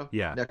recap show.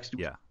 Yeah. Next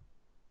week. Yeah.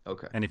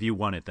 Okay. And if you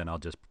won it, then I'll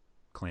just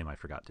claim I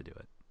forgot to do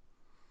it.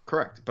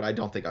 Correct, but I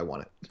don't think I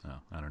won it. Oh,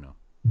 I don't know.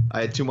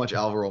 I had too much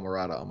Alvaro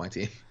Morata on my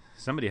team.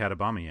 Somebody had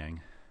Aubameyang.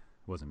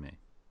 It wasn't me.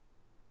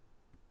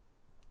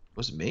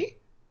 Was it me?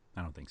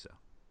 I don't think so.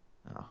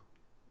 Oh.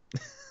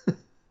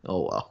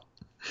 Oh well.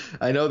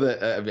 I know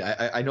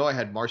that. I know I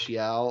had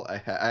Martial.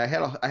 I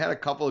had a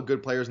couple of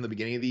good players in the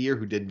beginning of the year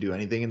who didn't do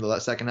anything in the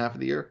second half of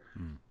the year,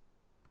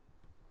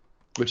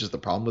 which is the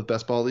problem with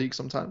best ball league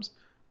sometimes.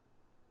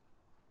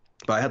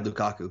 But I had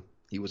Lukaku.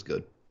 He was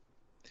good.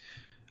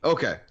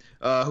 Okay.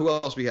 Who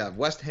else we have?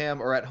 West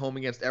Ham are at home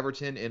against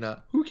Everton in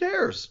a who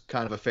cares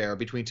kind of affair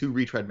between 2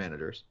 retread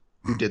managers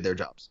who did their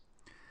jobs.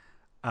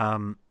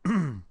 I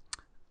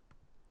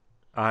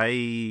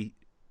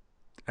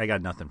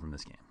got nothing from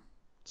this game.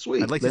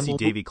 Sweet. I'd like to see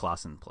Davy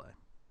Klaassen play.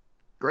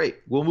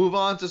 Great. We'll move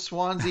on to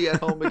Swansea at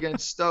home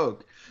against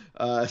Stoke.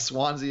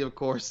 Swansea, of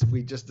course,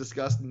 we just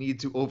discussed,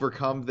 need to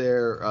overcome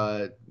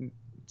their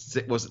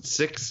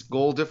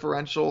 6-goal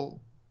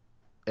differential,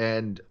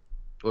 and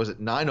was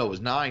it 9? No, it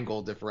was 9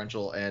 goal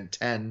differential and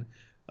 10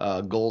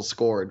 goals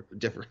scored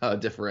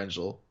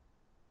differential.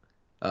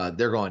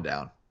 They're going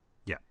down.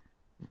 Yeah.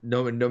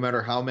 No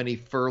matter how many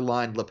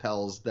fur-lined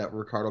lapels that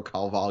Ricardo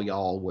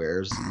Carvalhal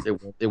wears,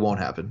 it won't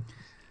happen.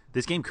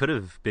 This game could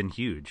have been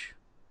huge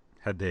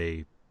had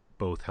they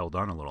both held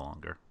on a little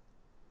longer.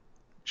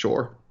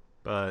 Sure.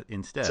 But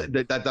instead...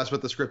 That's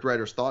what the script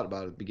writers thought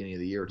about at the beginning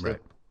of the year, too. Right.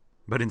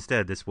 But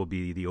instead, this will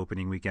be the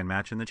opening weekend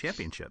match in the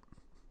championship.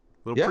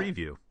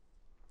 Preview.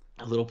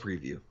 A little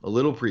preview.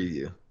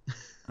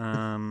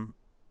 And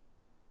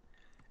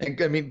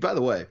I mean, by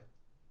the way,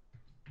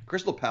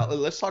 Crystal Palace.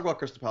 Let's talk about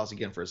Crystal Palace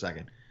again for a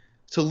second.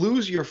 To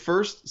lose your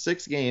first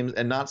 6 games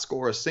and not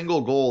score a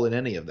single goal in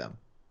any of them,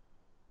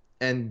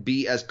 and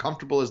be as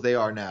comfortable as they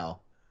are now,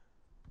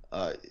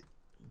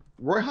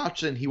 Roy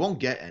Hodgson, he won't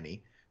get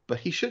any, but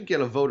he should get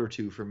a vote or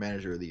 2 for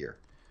Manager of the Year.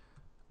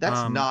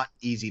 That's not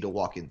easy to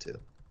walk into.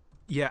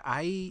 Yeah,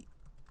 I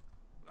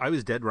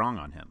was dead wrong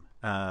on him.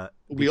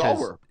 We all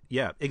were.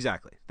 Yeah,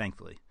 exactly.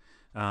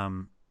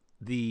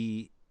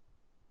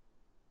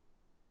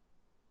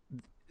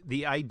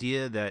 the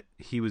idea that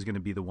he was going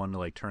to be the one to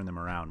like turn them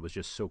around was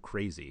just so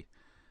crazy.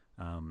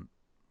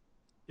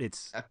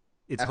 It's After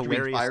being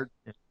hilarious. fired.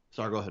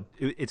 Sorry, go ahead.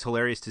 It's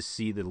hilarious to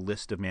see the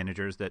list of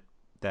managers that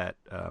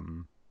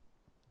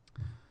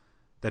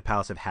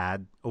Palace have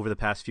had over the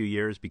past few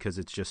years, because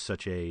it's just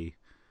such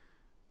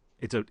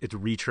it's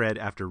retread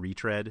after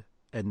retread,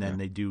 and then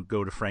they do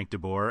go to Frank de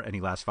Boer and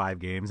he lasts 5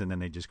 games, and then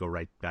they just go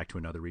right back to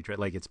another retread.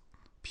 Like it's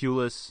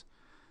Pulis,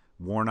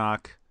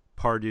 Warnock,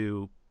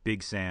 Pardew,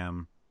 Big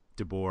Sam,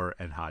 de Boer,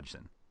 and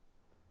Hodgson,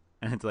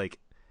 and it's like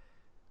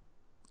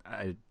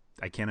I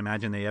can't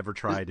imagine they ever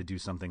try to do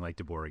something like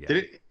de Boer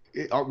again.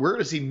 We're going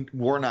to see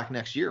Warnock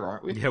next year,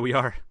 aren't we? Yeah, we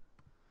are.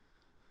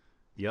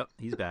 Yep,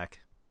 he's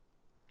back.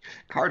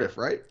 Cardiff,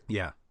 right?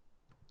 Yeah.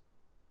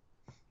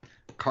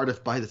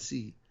 Cardiff by the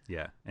sea.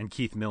 Yeah, and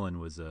Keith Millen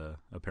was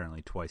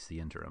apparently twice the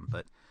interim,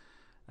 but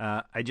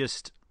I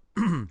just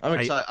I'm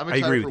excited. I'm I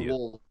excited agree for with you.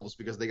 Wolves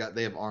because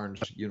they have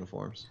orange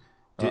uniforms.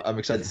 I'm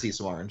excited to see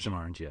some orange. Some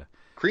orange, yeah.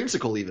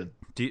 Creamsicle even.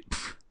 Do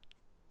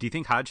you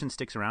think Hodgson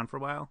sticks around for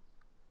a while?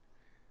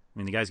 I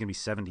mean, the guy's gonna be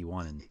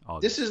 71 in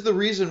August. This is the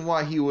reason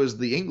why he was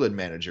the England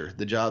manager.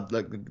 The job,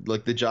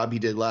 like the job he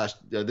did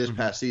this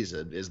past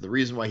season, is the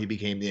reason why he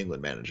became the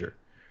England manager.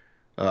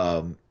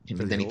 And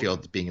then he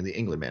failed at being the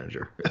England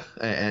manager,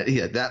 and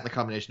yeah, that and the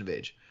combination of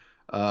age.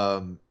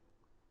 I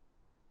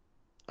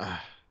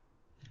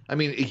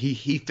mean,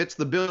 he fits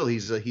the bill.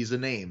 He's a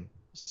name.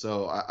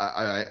 So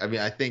I mean,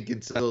 I think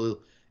until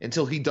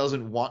he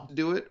doesn't want to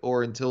do it,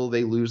 or until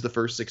they lose the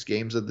first 6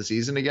 games of the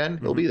season again,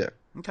 he'll be there.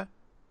 Okay.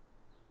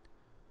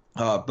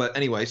 But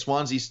anyway,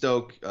 Swansea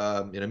Stoke,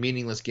 in a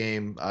meaningless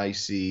game, I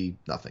see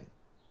nothing.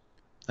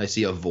 I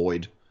see a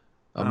void,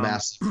 a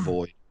massive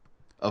void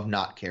of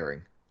not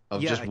caring,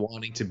 of just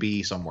wanting to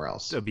be somewhere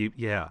else.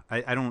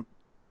 I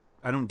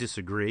don't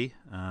disagree.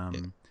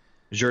 Xherdan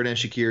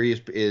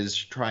Shaqiri is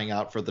trying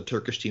out for the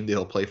Turkish team that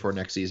he'll play for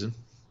next season.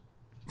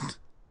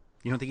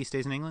 You don't think he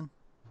stays in England?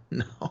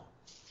 No.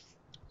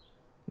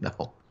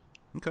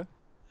 Okay.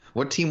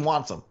 What team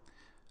wants him?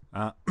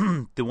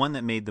 The one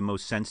that made the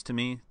most sense to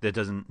me, that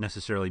doesn't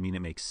necessarily mean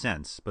it makes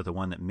sense, but the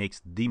one that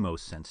makes the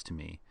most sense to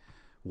me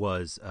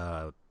was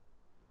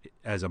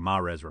as a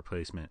Mahrez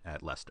replacement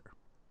at Leicester.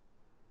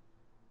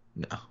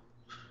 No.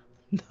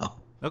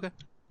 Okay.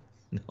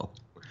 No.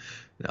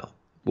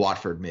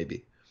 Watford,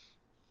 maybe.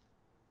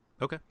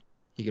 Okay.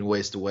 He can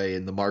waste away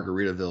in the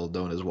Margaritaville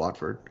known as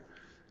Watford.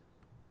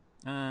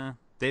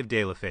 They have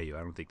De La Feu.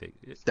 I don't think they...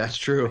 That's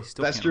true.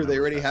 That's true. They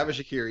already have a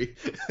Shaqiri.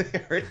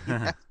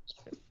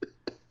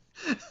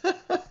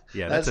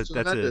 Yeah, that's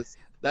tremendous.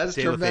 That's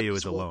De La Feu tremendous.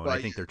 is alone.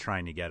 I think they're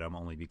trying to get him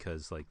only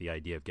because like the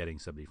idea of getting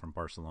somebody from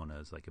Barcelona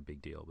is like a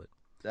big deal. But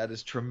that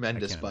is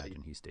tremendous. I can't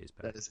imagine he stays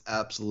back. That is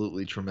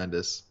absolutely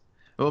tremendous.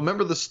 Well,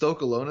 remember the Stoke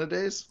Alona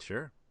days?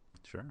 Sure.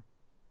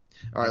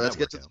 All right, let's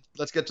get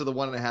to the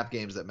 1.5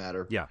 games that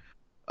matter. Yeah.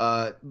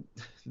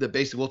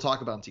 We'll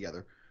talk about them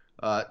together.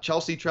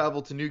 Chelsea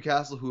travel to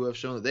Newcastle, who have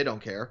shown that they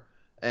don't care,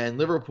 and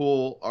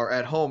Liverpool are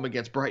at home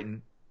against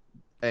Brighton.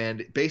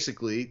 And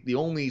basically, the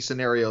only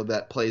scenario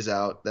that plays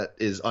out that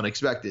is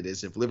unexpected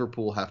is if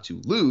Liverpool have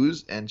to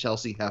lose and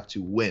Chelsea have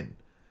to win.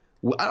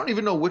 I don't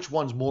even know which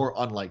one's more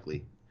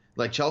unlikely.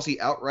 Like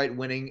Chelsea outright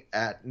winning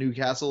at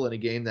Newcastle in a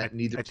game that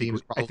neither team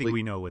is probably... I think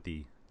we know what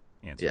the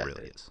answer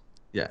really is.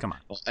 Yeah. Come on.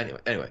 Well,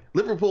 anyway,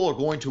 Liverpool are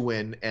going to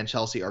win and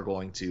Chelsea are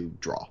going to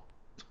draw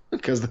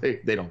because they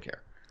don't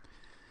care.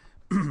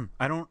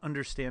 I don't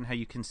understand how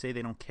you can say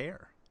they don't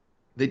care.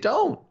 They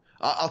don't.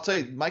 I'll tell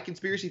you, my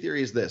conspiracy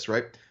theory is this,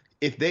 right?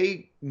 If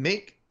they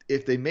make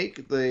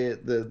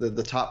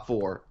the top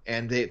 4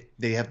 and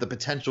they have the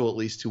potential at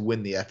least to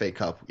win the FA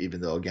Cup,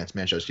 even though against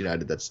Manchester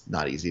United that's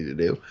not easy to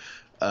do.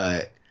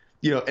 An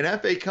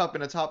FA Cup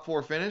and a top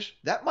 4 finish,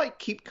 that might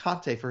keep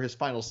Conte for his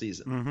final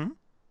season,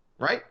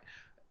 right?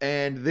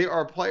 And there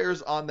are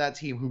players on that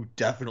team who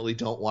definitely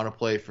don't want to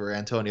play for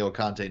Antonio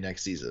Conte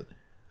next season.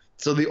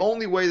 So the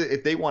only way that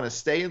if they want to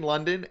stay in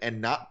London and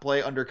not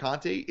play under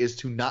Conte is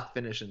to not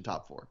finish in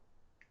top 4.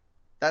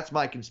 That's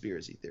my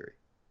conspiracy theory.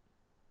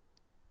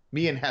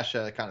 Me and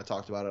Hesha kind of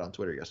talked about it on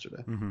Twitter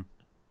yesterday.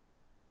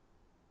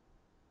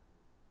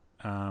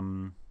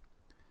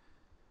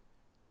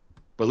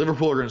 But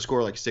Liverpool are going to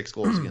score like 6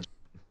 goals against.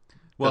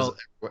 Well,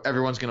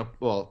 everyone's going to.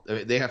 Well,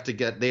 they have to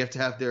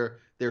have their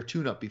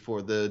tune-up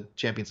before the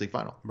Champions League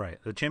final. Right.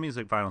 The Champions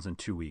League final's in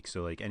 2 weeks,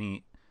 so like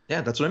any.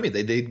 Yeah, that's what I mean.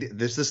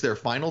 This is their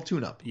final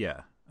tune-up.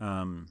 Yeah.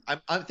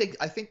 I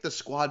think the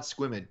squad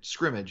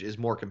scrimmage is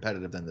more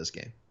competitive than this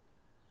game.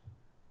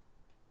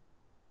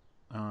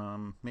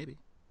 Maybe.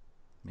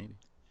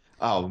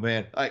 Oh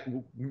man,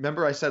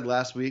 remember I said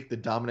last week the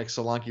Dominic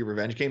Solanke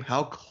revenge game.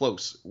 How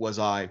close was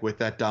I with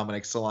that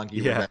Dominic Solanke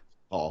revenge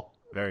call?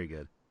 Very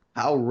good.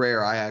 How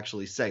rare I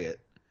actually say it.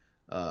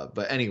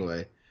 But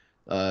anyway,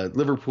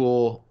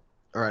 Liverpool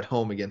are at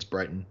home against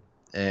Brighton,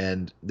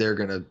 and they're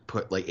gonna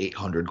put like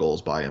 800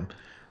 goals by him.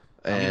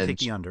 I'm gonna take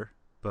the under,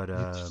 but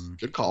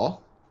good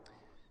call.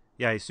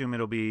 Yeah, I assume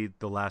it'll be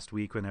the last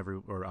week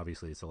or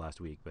obviously it's the last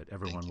week, but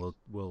everyone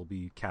will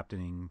be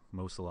captaining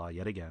Mo Salah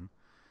yet again.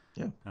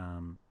 Yeah.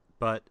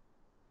 But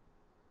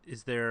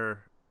do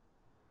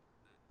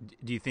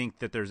you think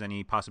that there's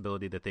any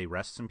possibility that they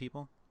rest some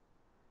people?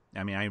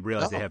 I mean, I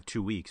realize they have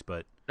 2 weeks,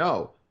 but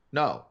No.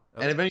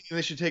 Okay. And if anything,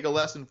 they should take a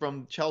lesson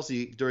from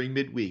Chelsea during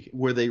midweek,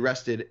 where they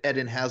rested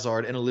Eden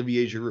Hazard and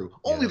Olivier Giroud.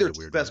 Only their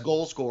two best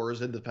goal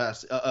scorers in the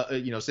past,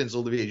 since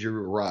Olivier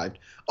Giroud arrived.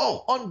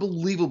 Oh,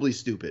 unbelievably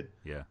stupid.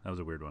 Yeah, that was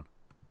a weird one.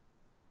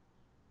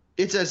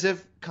 It's as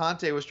if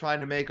Conte was trying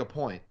to make a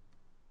point.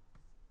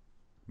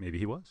 Maybe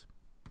he was.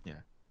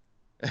 Yeah.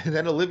 And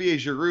then Olivier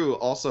Giroud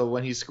also,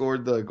 when he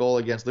scored the goal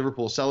against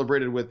Liverpool,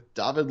 celebrated with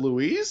David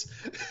Luiz.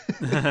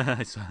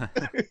 I saw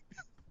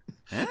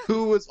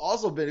who was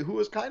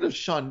kind of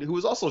shunned, who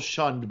was also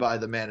shunned by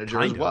the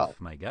manager as well.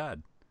 My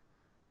God.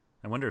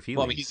 I wonder if he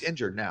Well, I mean, he's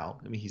injured now.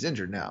 I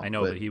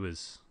know, but he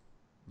was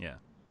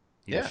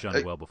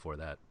shunned well before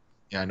that.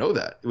 Yeah, I know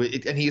that.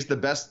 And he's the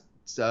best,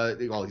 he's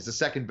the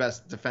second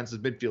best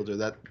defensive midfielder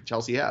that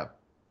Chelsea have.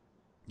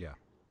 Yeah.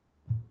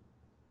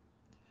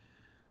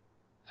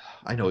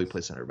 I know he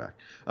plays center back.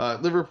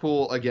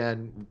 Liverpool,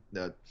 again,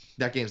 that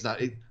game's not...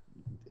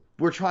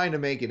 we're trying to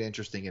make it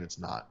interesting, and it's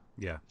not.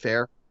 Yeah.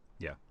 Fair?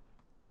 Yeah.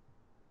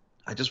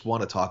 I just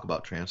want to talk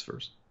about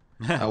transfers.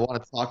 I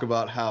want to talk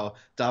about how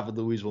David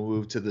Luiz will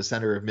move to the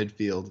center of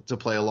midfield to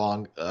play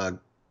along, to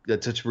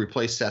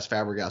replace Cesc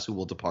Fabregas, who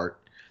will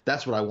depart.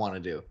 That's what I want to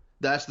do.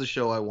 That's the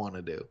show I want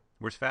to do.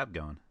 Where's Fab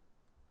going?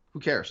 Who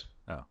cares?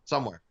 Oh.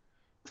 Somewhere.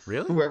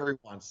 Really? Whoever he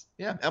wants.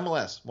 Yeah,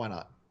 MLS. Why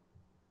not?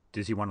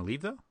 Does he want to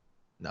leave, though?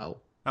 No.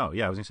 Oh,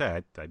 yeah, I was going to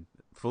say, I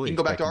fully He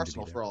can go back to expect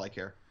him Arsenal be for all I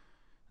care.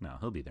 No,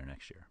 he'll be there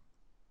next year.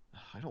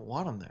 I don't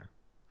want him there.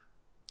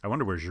 I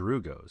wonder where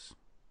Giroud goes.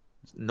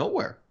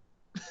 Nowhere.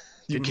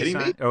 You Didn't kidding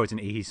me? Oh,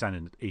 he signed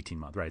an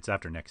 18-month. Right, it's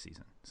after next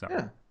season. Sorry.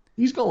 Yeah,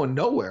 he's going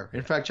nowhere.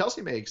 In fact,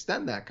 Chelsea may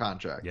extend that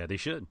contract. Yeah, they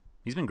should.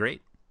 He's been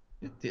great.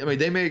 I mean,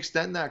 they may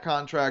extend that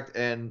contract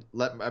and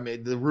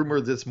the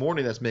rumor this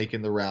morning that's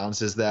making the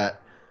rounds is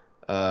that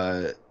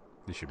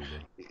This should be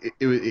good.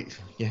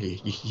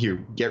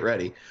 You get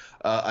ready.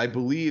 I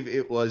believe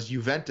it was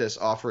Juventus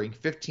offering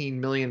 £15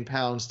 million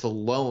to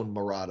loan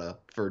Morata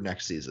for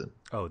next season.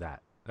 Oh,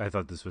 that. I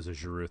thought this was a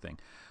Giroud thing.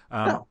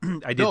 No.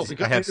 I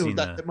have seen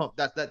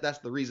that's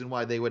the reason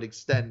why they would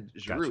extend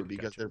Giroud,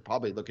 because they're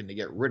probably looking to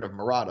get rid of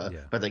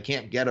Morata, but they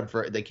can't get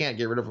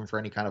rid of him for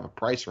any kind of a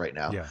price right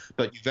now. Yeah.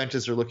 But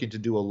Juventus are looking to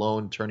do a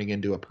loan turning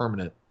into a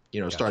permanent,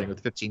 starting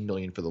with $15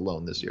 million for the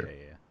loan this year. Yeah.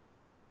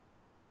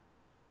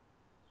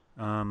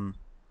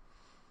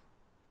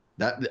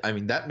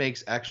 That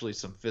makes actually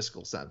some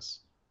fiscal sense.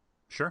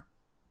 Sure.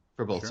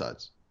 For both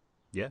sides.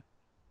 Yeah.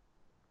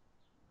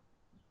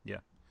 Yeah.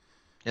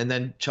 And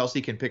then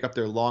Chelsea can pick up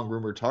their long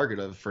rumored target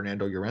of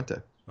Fernando Llorente.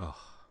 Oh.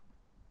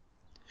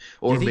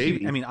 Or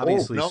maybe.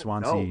 Obviously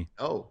Swansea.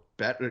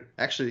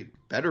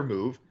 Better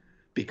move,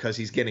 because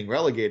he's getting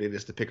relegated,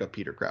 is to pick up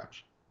Peter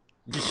Crouch.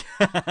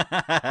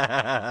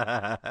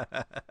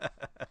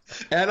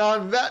 And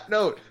on that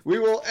note, we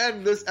will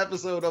end this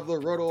episode of the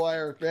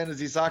RotoWire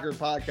Fantasy Soccer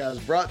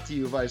Podcast, brought to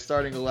you by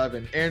Starting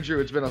 11. Andrew,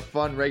 it's been a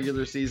fun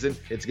regular season.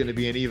 It's going to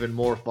be an even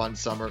more fun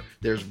summer.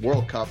 There's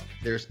World Cup,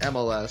 there's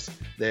MLS,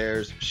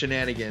 there's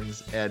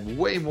shenanigans, and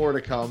way more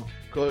to come.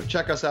 Go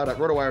check us out at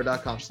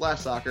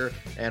rotowire.com/soccer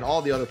and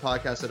all the other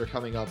podcasts that are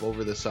coming up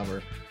over the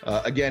summer.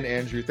 Again,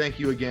 Andrew, thank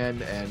you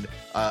again. And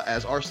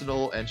as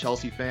Arsenal and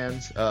Chelsea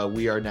fans,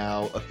 we are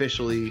now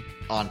officially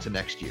on to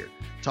next year.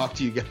 Talk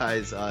to you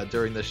guys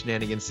during the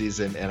shenanigans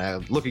season, and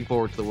I'm looking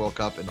forward to the World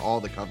Cup and all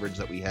the coverage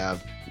that we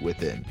have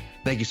within.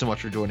 Thank you so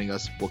much for joining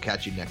us. We'll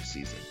catch you next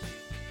season.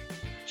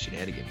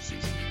 Shenanigans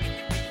season.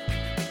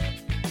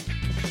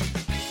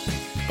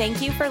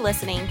 Thank you for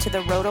listening to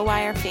the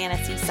RotoWire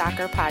Fantasy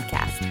Soccer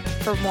Podcast.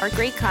 For more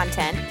great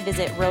content,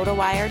 visit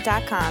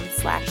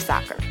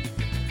rotowire.com/soccer.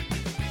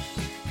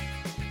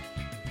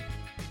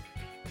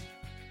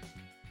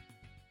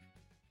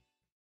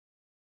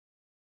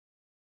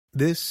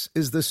 This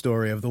is the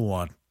story of the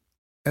one.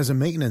 As a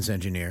maintenance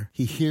engineer,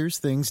 he hears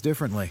things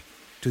differently.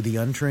 To the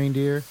untrained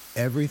ear,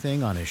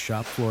 everything on his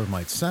shop floor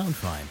might sound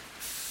fine,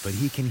 but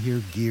he can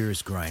hear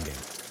gears grinding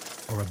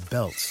or a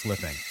belt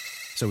slipping.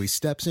 So he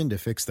steps in to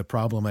fix the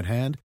problem at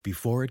hand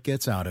before it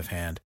gets out of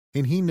hand.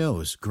 And he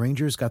knows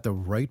Grainger's got the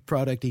right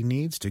product he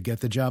needs to get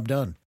the job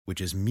done, which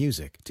is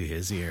music to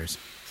his ears.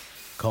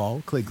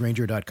 Call, click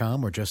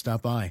Grainger.com, or just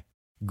stop by.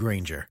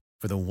 Grainger,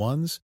 for the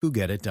ones who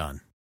get it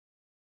done.